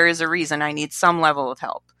end. There is a reason I need some level of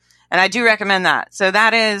help. And I do recommend that. So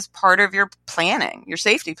that is part of your planning, your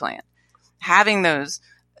safety plan, having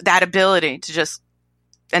that ability to just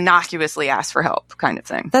innocuously ask for help kind of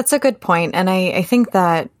thing. That's a good point. And I think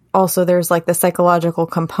that also there's like the psychological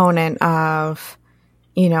component of,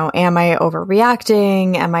 am I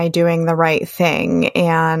overreacting? Am I doing the right thing?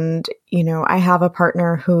 And, I have a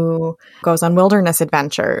partner who goes on wilderness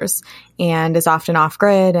adventures and is often off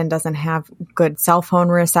grid and doesn't have good cell phone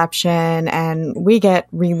reception. And we get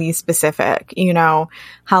really specific,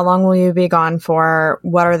 how long will you be gone for?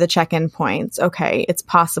 What are the check-in points? Okay. It's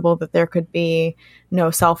possible that there could be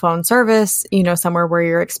no cell phone service, somewhere where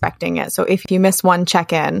you're expecting it. So if you miss one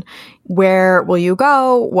check-in, where will you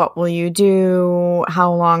go? What will you do?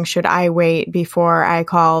 How long should I wait before I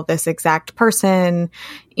call this exact person?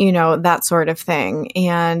 That sort of thing.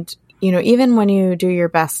 And, even when you do your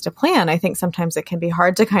best to plan, I think sometimes it can be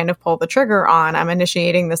hard to kind of pull the trigger on, I'm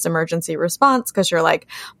initiating this emergency response, because you're like,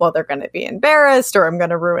 well, they're going to be embarrassed, or I'm going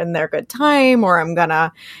to ruin their good time, or I'm going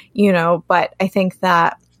to, but I think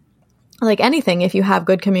that, like anything, if you have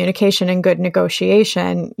good communication and good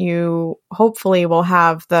negotiation, you hopefully will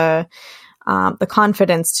have the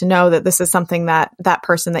confidence to know that this is something that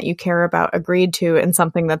person that you care about agreed to and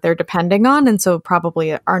something that they're depending on. And so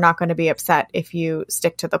probably are not going to be upset if you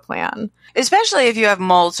stick to the plan. Especially if you have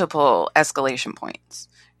multiple escalation points.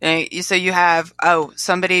 So you have,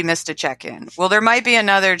 somebody missed a check-in. Well, there might be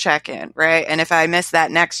another check-in, right? And if I miss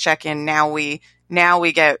that next check-in, now we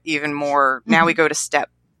get even more, now we go to step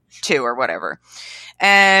 2 or whatever.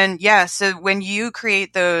 And yeah, so when you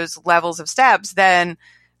create those levels of steps, then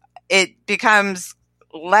it becomes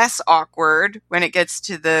less awkward when it gets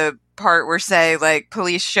to the part where, say, like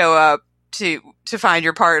police show up to find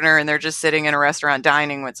your partner and they're just sitting in a restaurant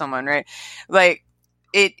dining with someone, right? Like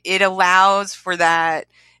it allows for that.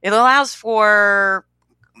 It allows for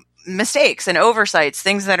mistakes and oversights,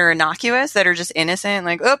 things that are innocuous, that are just innocent,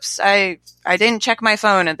 like, oops, I didn't check my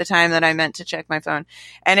phone at the time that I meant to check my phone.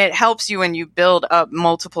 And it helps you when you build up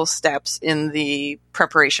multiple steps in the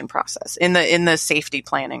preparation process, in the safety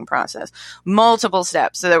planning process, multiple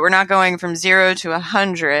steps, so that we're not going from 0 to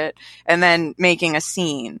 100 and then making a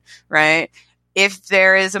scene, right? If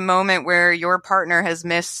there is a moment where your partner has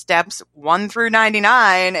missed steps 1 through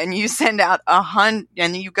 99 and you send out 100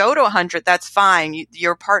 and you go to 100, that's fine.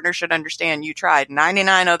 Your partner should understand you tried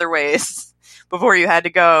 99 other ways before you had to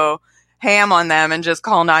go ham on them and just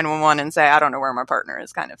call 911 and say, I don't know where my partner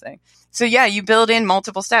is, kind of thing. So yeah, you build in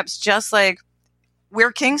multiple steps, just like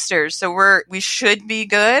we're Kingsters, so we should be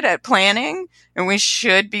good at planning, and we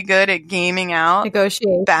should be good at gaming out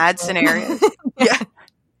negotiate bad scenarios.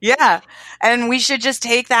 Yeah. And we should just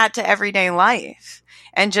take that to everyday life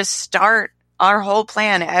and just start our whole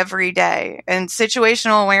plan every day. And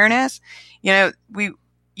situational awareness,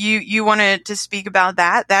 you wanted to speak about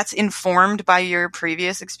that. That's informed by your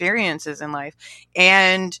previous experiences in life.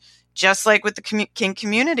 And just like with the kink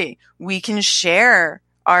community, we can share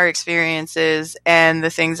our experiences and the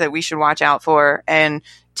things that we should watch out for and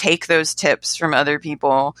take those tips from other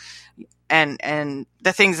people and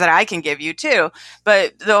the things that I can give you too.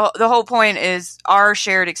 But the whole point is our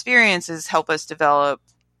shared experiences help us develop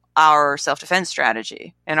our self-defense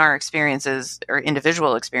strategy, and our experiences or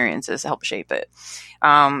individual experiences help shape it.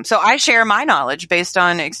 So I share my knowledge based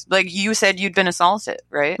on, like you said, you'd been assaulted,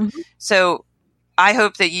 right? Mm-hmm. So I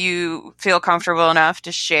hope that you feel comfortable enough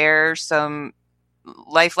to share some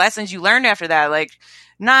life lessons you learned after that. Like,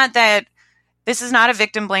 not that this is not a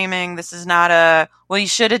victim blaming. This is not well, you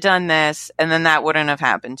should have done this and then that wouldn't have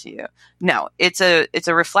happened to you. No, it's a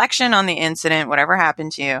reflection on the incident, whatever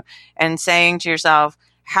happened to you, and saying to yourself,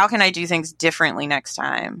 how can I do things differently next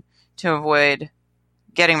time to avoid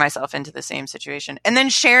getting myself into the same situation? And then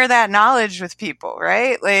share that knowledge with people,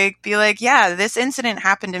 right? Like, be like, yeah, this incident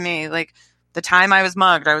happened to me. Like, the time I was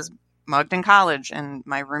mugged in college, and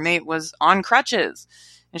my roommate was on crutches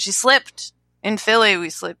and she slipped in Philly. We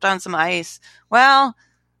slipped on some ice. Well,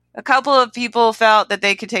 a couple of people felt that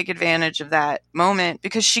they could take advantage of that moment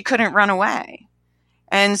because she couldn't run away.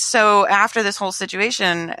 And so after this whole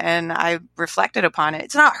situation, and I reflected upon it,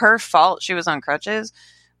 it's not her fault she was on crutches.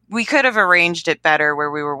 We could have arranged it better,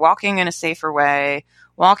 where we were walking in a safer way,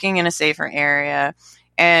 walking in a safer area,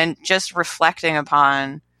 and just reflecting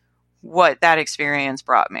upon what that experience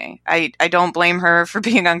brought me. I don't blame her for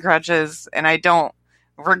being on crutches, and I don't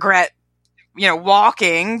regret,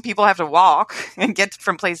 walking. People have to walk and get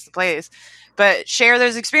from place to place, but share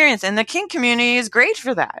those experiences. And the kink community is great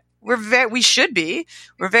for that. We should be.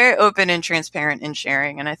 We're very open and transparent in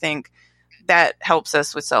sharing, and I think that helps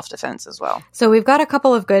us with self-defense as well. So we've got a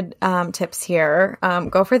couple of good tips here.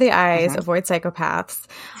 Go for the eyes, avoid psychopaths.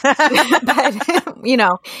 But,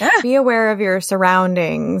 be aware of your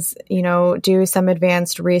surroundings, do some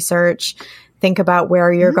advanced research, think about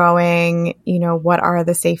where you're going, what are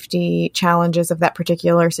the safety challenges of that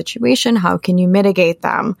particular situation? How can you mitigate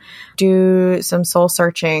them? Do some soul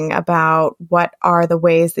searching about what are the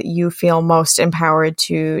ways that you feel most empowered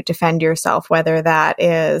to defend yourself, whether that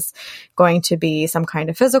is going to be some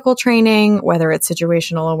kind of physical training, whether it's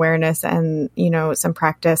situational awareness and, some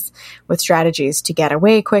practice with strategies to get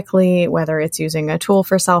away quickly, whether it's using a tool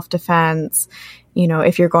for self-defense.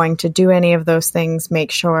 If you're going to do any of those things,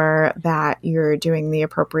 make sure that you're doing the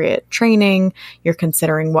appropriate training. You're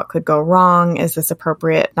considering what could go wrong. Is this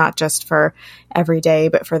appropriate, not just for every day,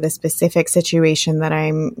 but for the specific situation that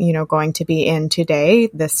I'm, going to be in today,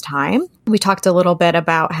 this time? We talked a little bit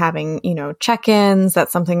about having, check-ins.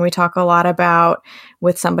 That's something we talk a lot about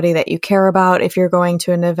with somebody that you care about if you're going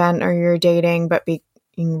to an event or you're dating, but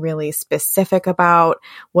being really specific about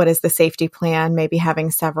what is the safety plan, maybe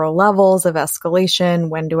having several levels of escalation.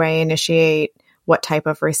 When do I initiate? What type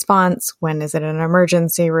of response? When is it an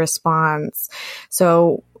emergency response?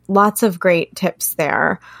 So lots of great tips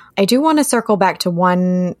there. I do want to circle back to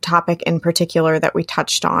one topic in particular that we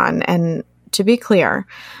touched on. And to be clear,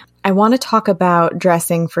 I want to talk about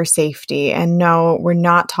dressing for safety. And no, we're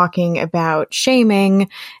not talking about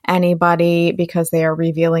shaming anybody because they are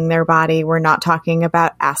revealing their body. We're not talking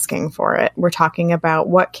about asking for it. We're talking about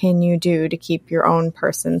what can you do to keep your own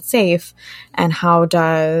person safe, and how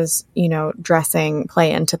does, dressing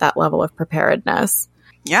play into that level of preparedness?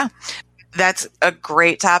 Yeah. That's a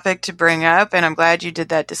great topic to bring up. And I'm glad you did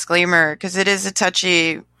that disclaimer, because it is a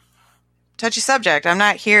touchy subject. I'm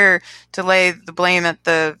not here to lay the blame at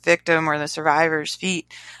the victim or the survivor's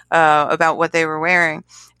feet about what they were wearing.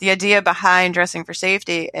 The idea behind dressing for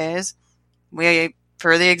safety is,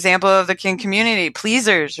 for the example of the kink community,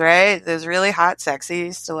 pleasers, right? Those really hot,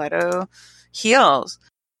 sexy stiletto heels.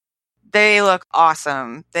 They look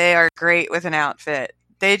awesome. They are great with an outfit.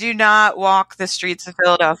 They do not walk the streets of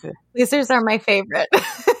Philadelphia. Pleasers are my favorite.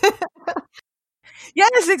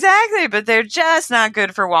 Yes, exactly. But they're just not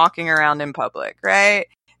good for walking around in public, right?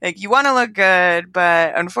 Like, you want to look good,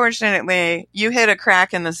 but unfortunately, you hit a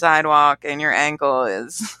crack in the sidewalk and your ankle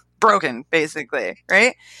is broken, basically,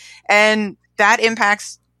 right? And that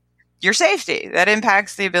impacts your safety. That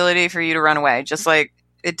impacts the ability for you to run away, just like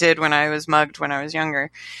it did when I was mugged when I was younger.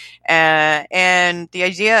 And the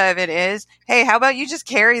idea of it is, hey, how about you just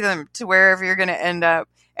carry them to wherever you're going to end up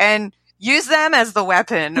and use them as the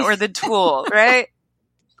weapon or the tool, right?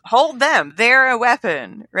 hold them. They're a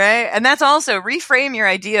weapon, right? And that's also reframe your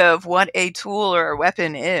idea of what a tool or a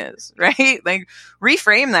weapon is, right? Like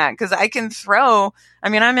reframe that, because I can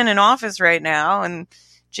I'm in an office right now, and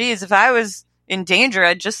geez, if I was in danger,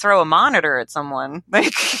 I'd just throw a monitor at someone.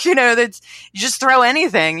 Like, you just throw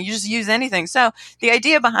anything. You just use anything. So the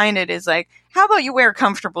idea behind it is like, how about you wear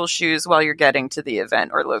comfortable shoes while you're getting to the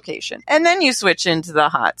event or location? And then you switch into the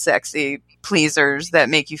hot, sexy pleasers that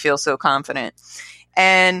make you feel so confident.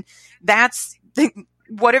 And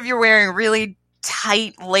what if you're wearing really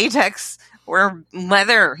tight latex or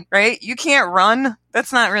leather, right? You can't run.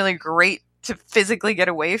 That's not really great to physically get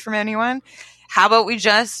away from anyone. How about we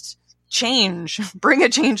just bring a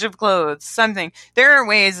change of clothes, something. There are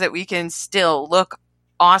ways that we can still look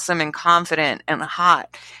awesome and confident and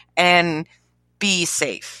hot and be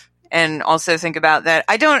safe. And also think about that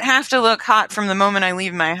I don't have to look hot from the moment I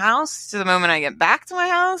leave my house to the moment I get back to my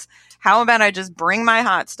house. How about I just bring my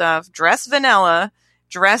hot stuff, dress vanilla,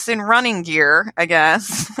 dress in running gear, I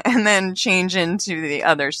guess, and then change into the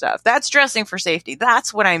other stuff. That's dressing for safety.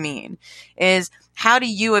 That's what I mean, is how do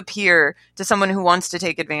you appear to someone who wants to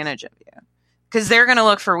take advantage of you? Because they're going to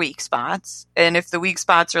look for weak spots. And if the weak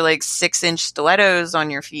spots are like 6-inch stilettos on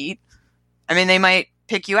your feet, they might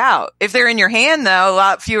pick you out. If they're in your hand, though, a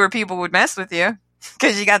lot fewer people would mess with you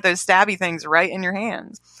because you got those stabby things right in your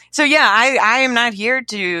hands. So yeah, I am not here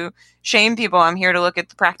to shame people. I'm here to look at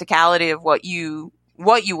the practicality of what you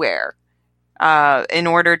wear in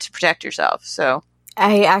order to protect yourself. So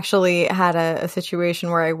I actually had a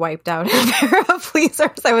situation where I wiped out a pair of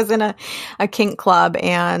pleasers. I was in a kink club,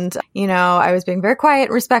 and, I was being very quiet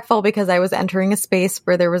and respectful because I was entering a space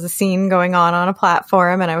where there was a scene going on a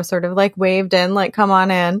platform, and I was sort of like waved in, like, come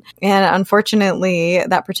on in. And unfortunately,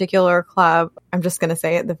 that particular club, I'm just going to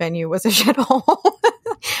say it, the venue was a shithole.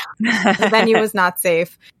 The venue was not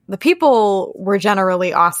safe. The people were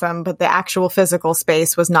generally awesome, but the actual physical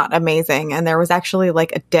space was not amazing. And there was actually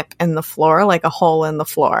like a dip in the floor, like a hole in the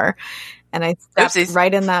floor. And I stepped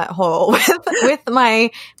right in that hole with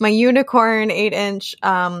my unicorn 8-inch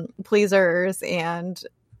pleasers and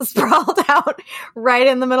sprawled out right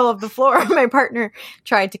in the middle of the floor. My partner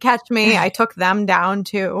tried to catch me. I took them down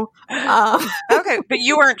too. Okay, but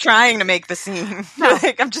you weren't trying to make the scene. No.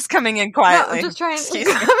 Like, I'm just coming in quietly. No, I'm just trying to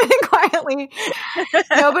come in quietly.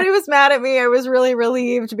 Nobody was mad at me. I was really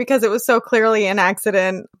relieved because it was so clearly an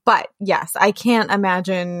accident. But yes, I can't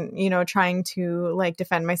imagine, trying to like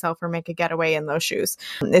defend myself or make a getaway in those shoes.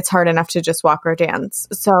 It's hard enough to just walk or dance.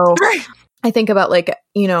 So I think about like,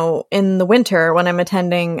 in the winter when I'm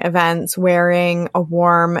attending events, wearing a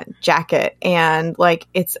warm jacket, and like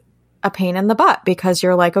it's a pain in the butt because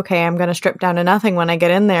you're like, okay, I'm going to strip down to nothing when I get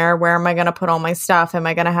in there. Where am I going to put all my stuff? Am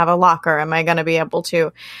I going to have a locker? Am I going to be able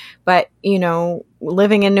to? But,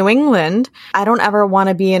 living in New England, I don't ever want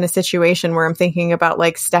to be in a situation where I'm thinking about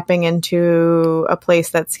like stepping into a place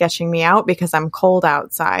that's sketching me out because I'm cold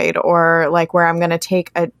outside, or like where I'm going to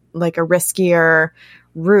take a riskier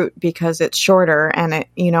route because it's shorter and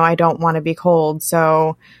I don't want to be cold.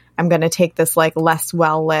 So I'm going to take this like less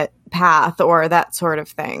well-lit path or that sort of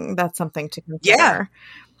thing. That's something to consider. Yeah,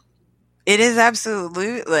 it is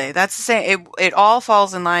absolutely. That's the same. It all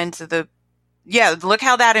falls in line to look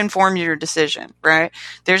how that informed your decision, right?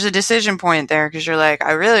 There's a decision point there because you're like,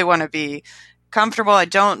 I really want to be comfortable.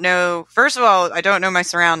 First of all, I don't know my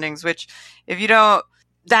surroundings, which if you don't,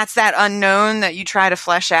 that's that unknown that you try to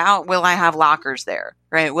flesh out. Will I have lockers there,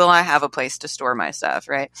 right? Will I have a place to store my stuff,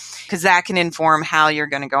 right? Because that can inform how you're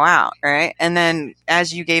going to go out, right? And then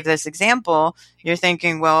as you gave this example, you're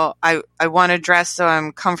thinking, well, I want to dress so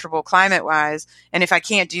I'm comfortable climate-wise. And if I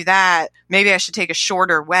can't do that, maybe I should take a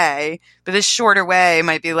shorter way. But this shorter way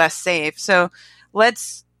might be less safe. So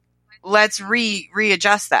let's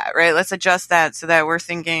readjust that, right? Let's adjust that so that we're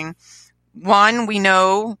thinking, one, we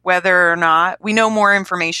know whether or not we know more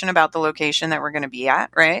information about the location that we're going to be at,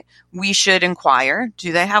 right? We should inquire.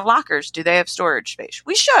 Do they have lockers? Do they have storage space?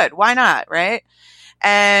 We should. Why not? Right.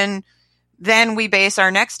 And then we base our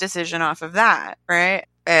next decision off of that. Right.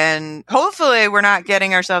 And hopefully we're not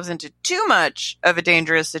getting ourselves into too much of a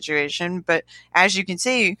dangerous situation. But as you can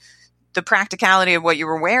see, the practicality of what you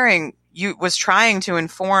were wearing was trying to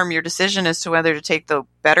inform your decision as to whether to take the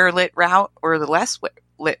better lit route or the less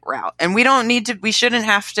lit route. And we shouldn't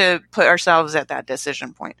have to put ourselves at that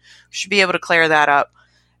decision point. We should be able to clear that up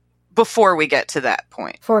before we get to that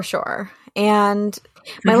point. For sure. And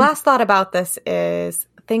my last thought about this is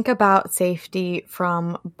think about safety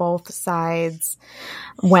from both sides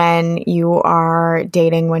when you are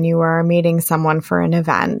dating, when you are meeting someone for an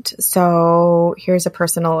event. So here's a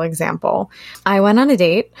personal example. I went on a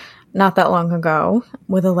date not that long ago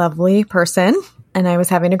with a lovely person. and I was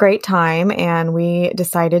having a great time, and we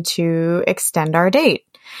decided to extend our date.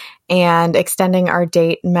 And extending our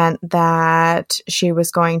date meant that she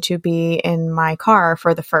was going to be in my car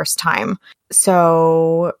for the first time.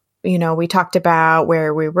 So, we talked about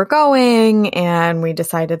where we were going, and we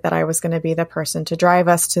decided that I was going to be the person to drive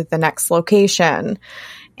us to the next location.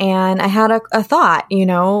 And I had a thought,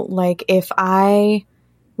 like if I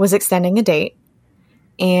was extending a date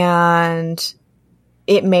and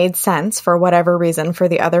it made sense for whatever reason for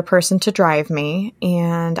the other person to drive me,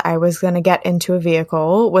 and I was going to get into a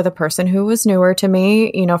vehicle with a person who was newer to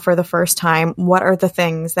me, for the first time, what are the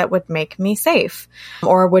things that would make me safe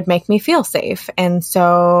or would make me feel safe? And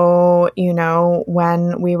so,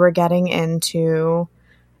 when we were getting into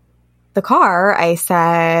the car, I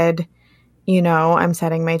said, I'm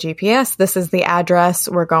setting my GPS. This is the address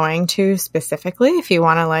we're going to specifically. If you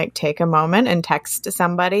want to take a moment and text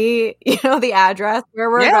somebody, the address where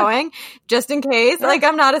we're going, just in case,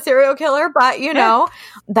 I'm not a serial killer, but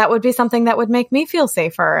that would be something that would make me feel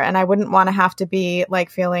safer. And I wouldn't want to have to be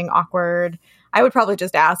feeling awkward. I would probably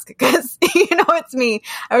just ask because, it's me.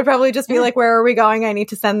 I would probably just be like, where are we going? I need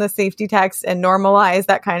to send the safety text and normalize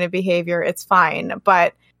that kind of behavior. It's fine.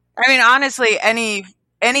 But I mean, honestly, any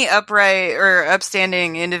upright or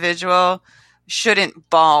upstanding individual shouldn't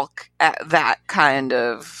balk at that kind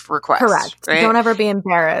of request. Correct. Right? Don't ever be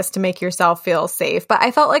embarrassed to make yourself feel safe. But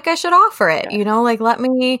I felt like I should offer it,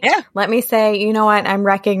 let me say, you know what, I'm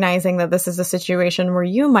recognizing that this is a situation where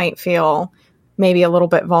you might feel maybe a little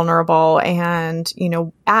bit vulnerable, and,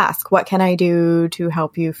 ask, what can I do to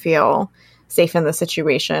help you feel safe in the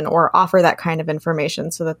situation, or offer that kind of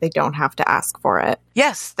information so that they don't have to ask for it.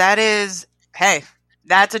 Yes, that's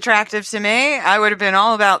attractive to me. I would have been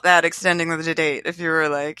all about that, extending the date. If you were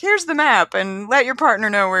like, here's the map and let your partner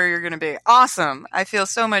know where you're going to be. Awesome. I feel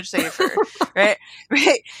so much safer, right?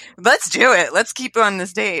 Let's do it. Let's keep on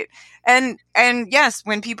this date. And yes,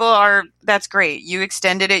 when people that's great. You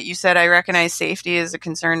extended it. You said, I recognize safety is a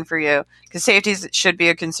concern for you, because safety should be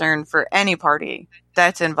a concern for any party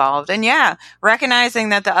that's involved. And recognizing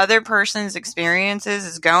that the other person's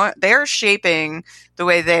experiences they're shaping the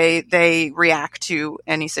way they react to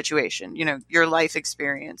any situation. Your life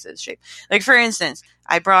experiences shape. Like, for instance,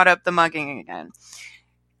 I brought up the mugging again.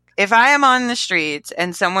 If I am on the streets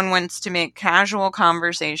and someone wants to make casual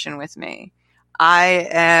conversation with me, I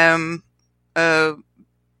am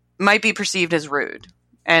might be perceived as rude,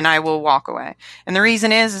 and I will walk away. And the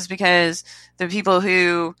reason is because the people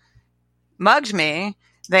who mugged me,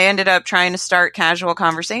 they ended up trying to start casual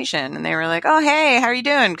conversation, and they were like, oh, hey, how are you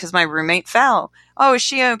doing? Because my roommate fell. Oh, is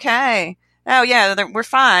she okay? Oh, yeah, we're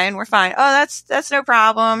fine. We're fine. Oh, that's no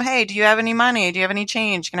problem. Hey, do you have any money? Do you have any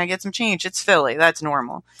change? Can I get some change? It's Philly. That's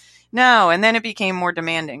normal. No. And then it became more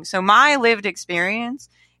demanding. So my lived experience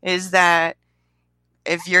is that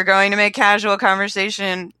if you're going to make casual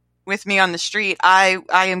conversation with me on the street, I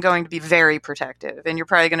am going to be very protective, and you're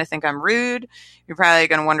probably going to think I'm rude. You're probably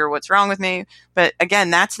going to wonder what's wrong with me. But again,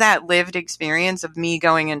 that's that lived experience of me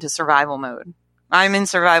going into survival mode. I'm in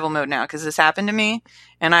survival mode now because this happened to me,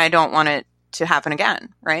 and I don't want it to happen again.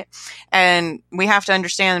 Right. And we have to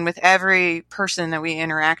understand, with every person that we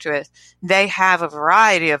interact with, they have a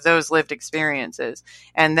variety of those lived experiences,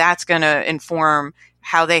 and that's going to inform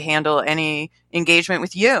how they handle any engagement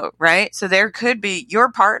with you, right? So there could be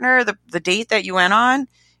your partner, the date that you went on,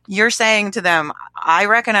 you're saying to them, I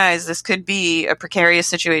recognize this could be a precarious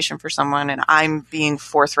situation for someone, and I'm being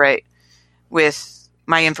forthright with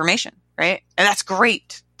my information, right? And that's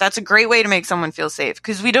great. That's a great way to make someone feel safe,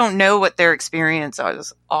 because we don't know what their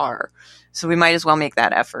experiences are. So we might as well make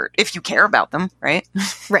that effort if you care about them, right?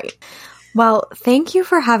 Right. Well, thank you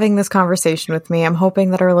for having this conversation with me. I'm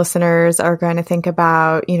hoping that our listeners are going to think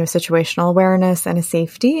about, situational awareness and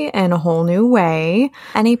safety in a whole new way.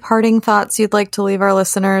 Any parting thoughts you'd like to leave our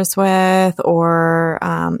listeners with, or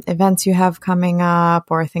events you have coming up,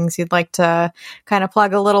 or things you'd like to kind of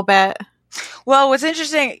plug a little bit? Well, what's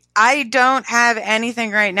interesting, I don't have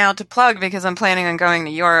anything right now to plug because I'm planning on going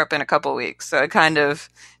to Europe in a couple weeks. So I kind of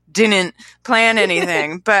didn't plan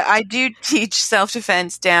anything, but I do teach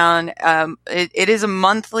self-defense down. It is a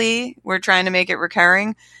monthly. We're trying to make it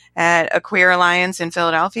recurring at a queer alliance in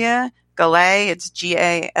Philadelphia, GALEI. It's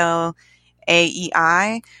GALAEI.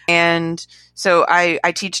 And so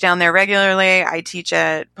I teach down there regularly. I teach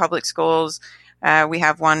at public schools. We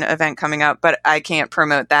have one event coming up, but I can't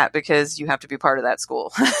promote that because you have to be part of that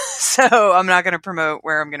school. So I'm not going to promote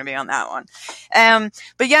where I'm going to be on that one.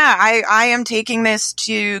 But yeah, I am taking this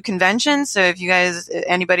to conventions. So if you guys,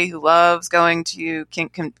 anybody who loves going to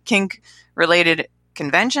kink related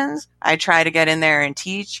conventions. I try to get in there and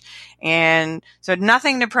teach. And so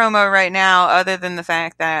nothing to promo right now other than the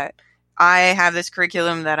fact that I have this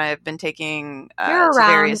curriculum that I've been taking to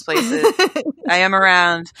various places. I am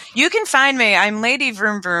around. You can find me. I'm Lady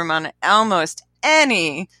Vroom Vroom on almost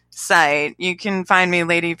any site. You can find me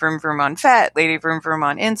Lady Vroom Vroom on FET, Lady Vroom Vroom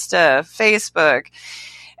on Insta, Facebook.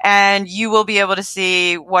 And you will be able to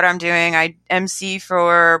see what I'm doing. I MC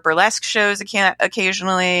for burlesque shows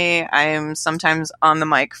occasionally. I am sometimes on the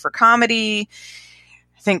mic for comedy.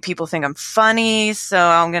 I think people think I'm funny, so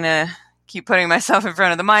I'm going to keep putting myself in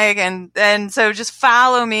front of the mic. And so just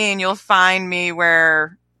follow me and you'll find me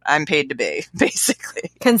where I'm paid to be, basically.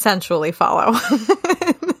 Consensually follow.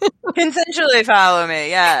 Consensually follow me.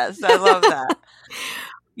 Yes, I love that.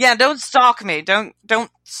 Yeah, don't stalk me. Don't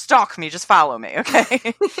stalk me. Just follow me,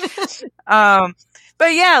 okay?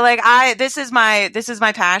 But yeah, like this is my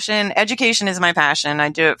passion. Education is my passion. I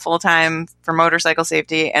do it full time for motorcycle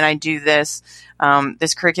safety, and I do this.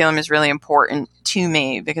 This curriculum is really important to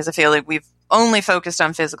me because I feel like we've only focused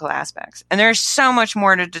on physical aspects, and there's so much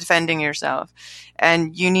more to defending yourself.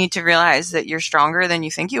 And you need to realize that you're stronger than you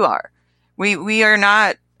think you are. We are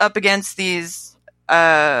not up against these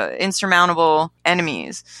insurmountable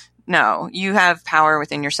enemies. No, you have power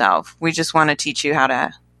within yourself. We just want to teach you how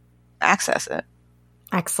to access it.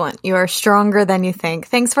 Excellent. You are stronger than you think.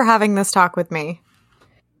 Thanks for having this talk with me.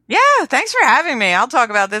 Yeah, thanks for having me. I'll talk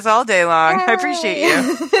about this all day long. Yay! I appreciate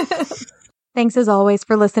you. Thanks as always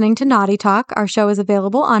for listening to Naughty Talk. Our show is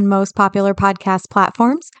available on most popular podcast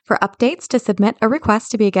platforms. For updates, to submit a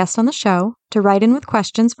request to be a guest on the show, to write in with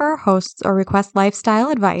questions for our hosts, or request lifestyle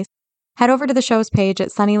advice, head over to the show's page at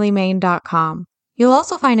sunnyleemain.com. You'll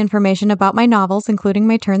also find information about my novels, including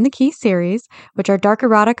my Turn the Key series, which are dark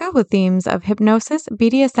erotica with themes of hypnosis,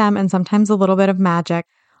 BDSM, and sometimes a little bit of magic.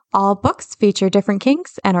 All books feature different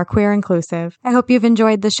kinks and are queer inclusive. I hope you've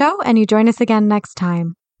enjoyed the show and you join us again next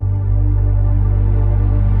time.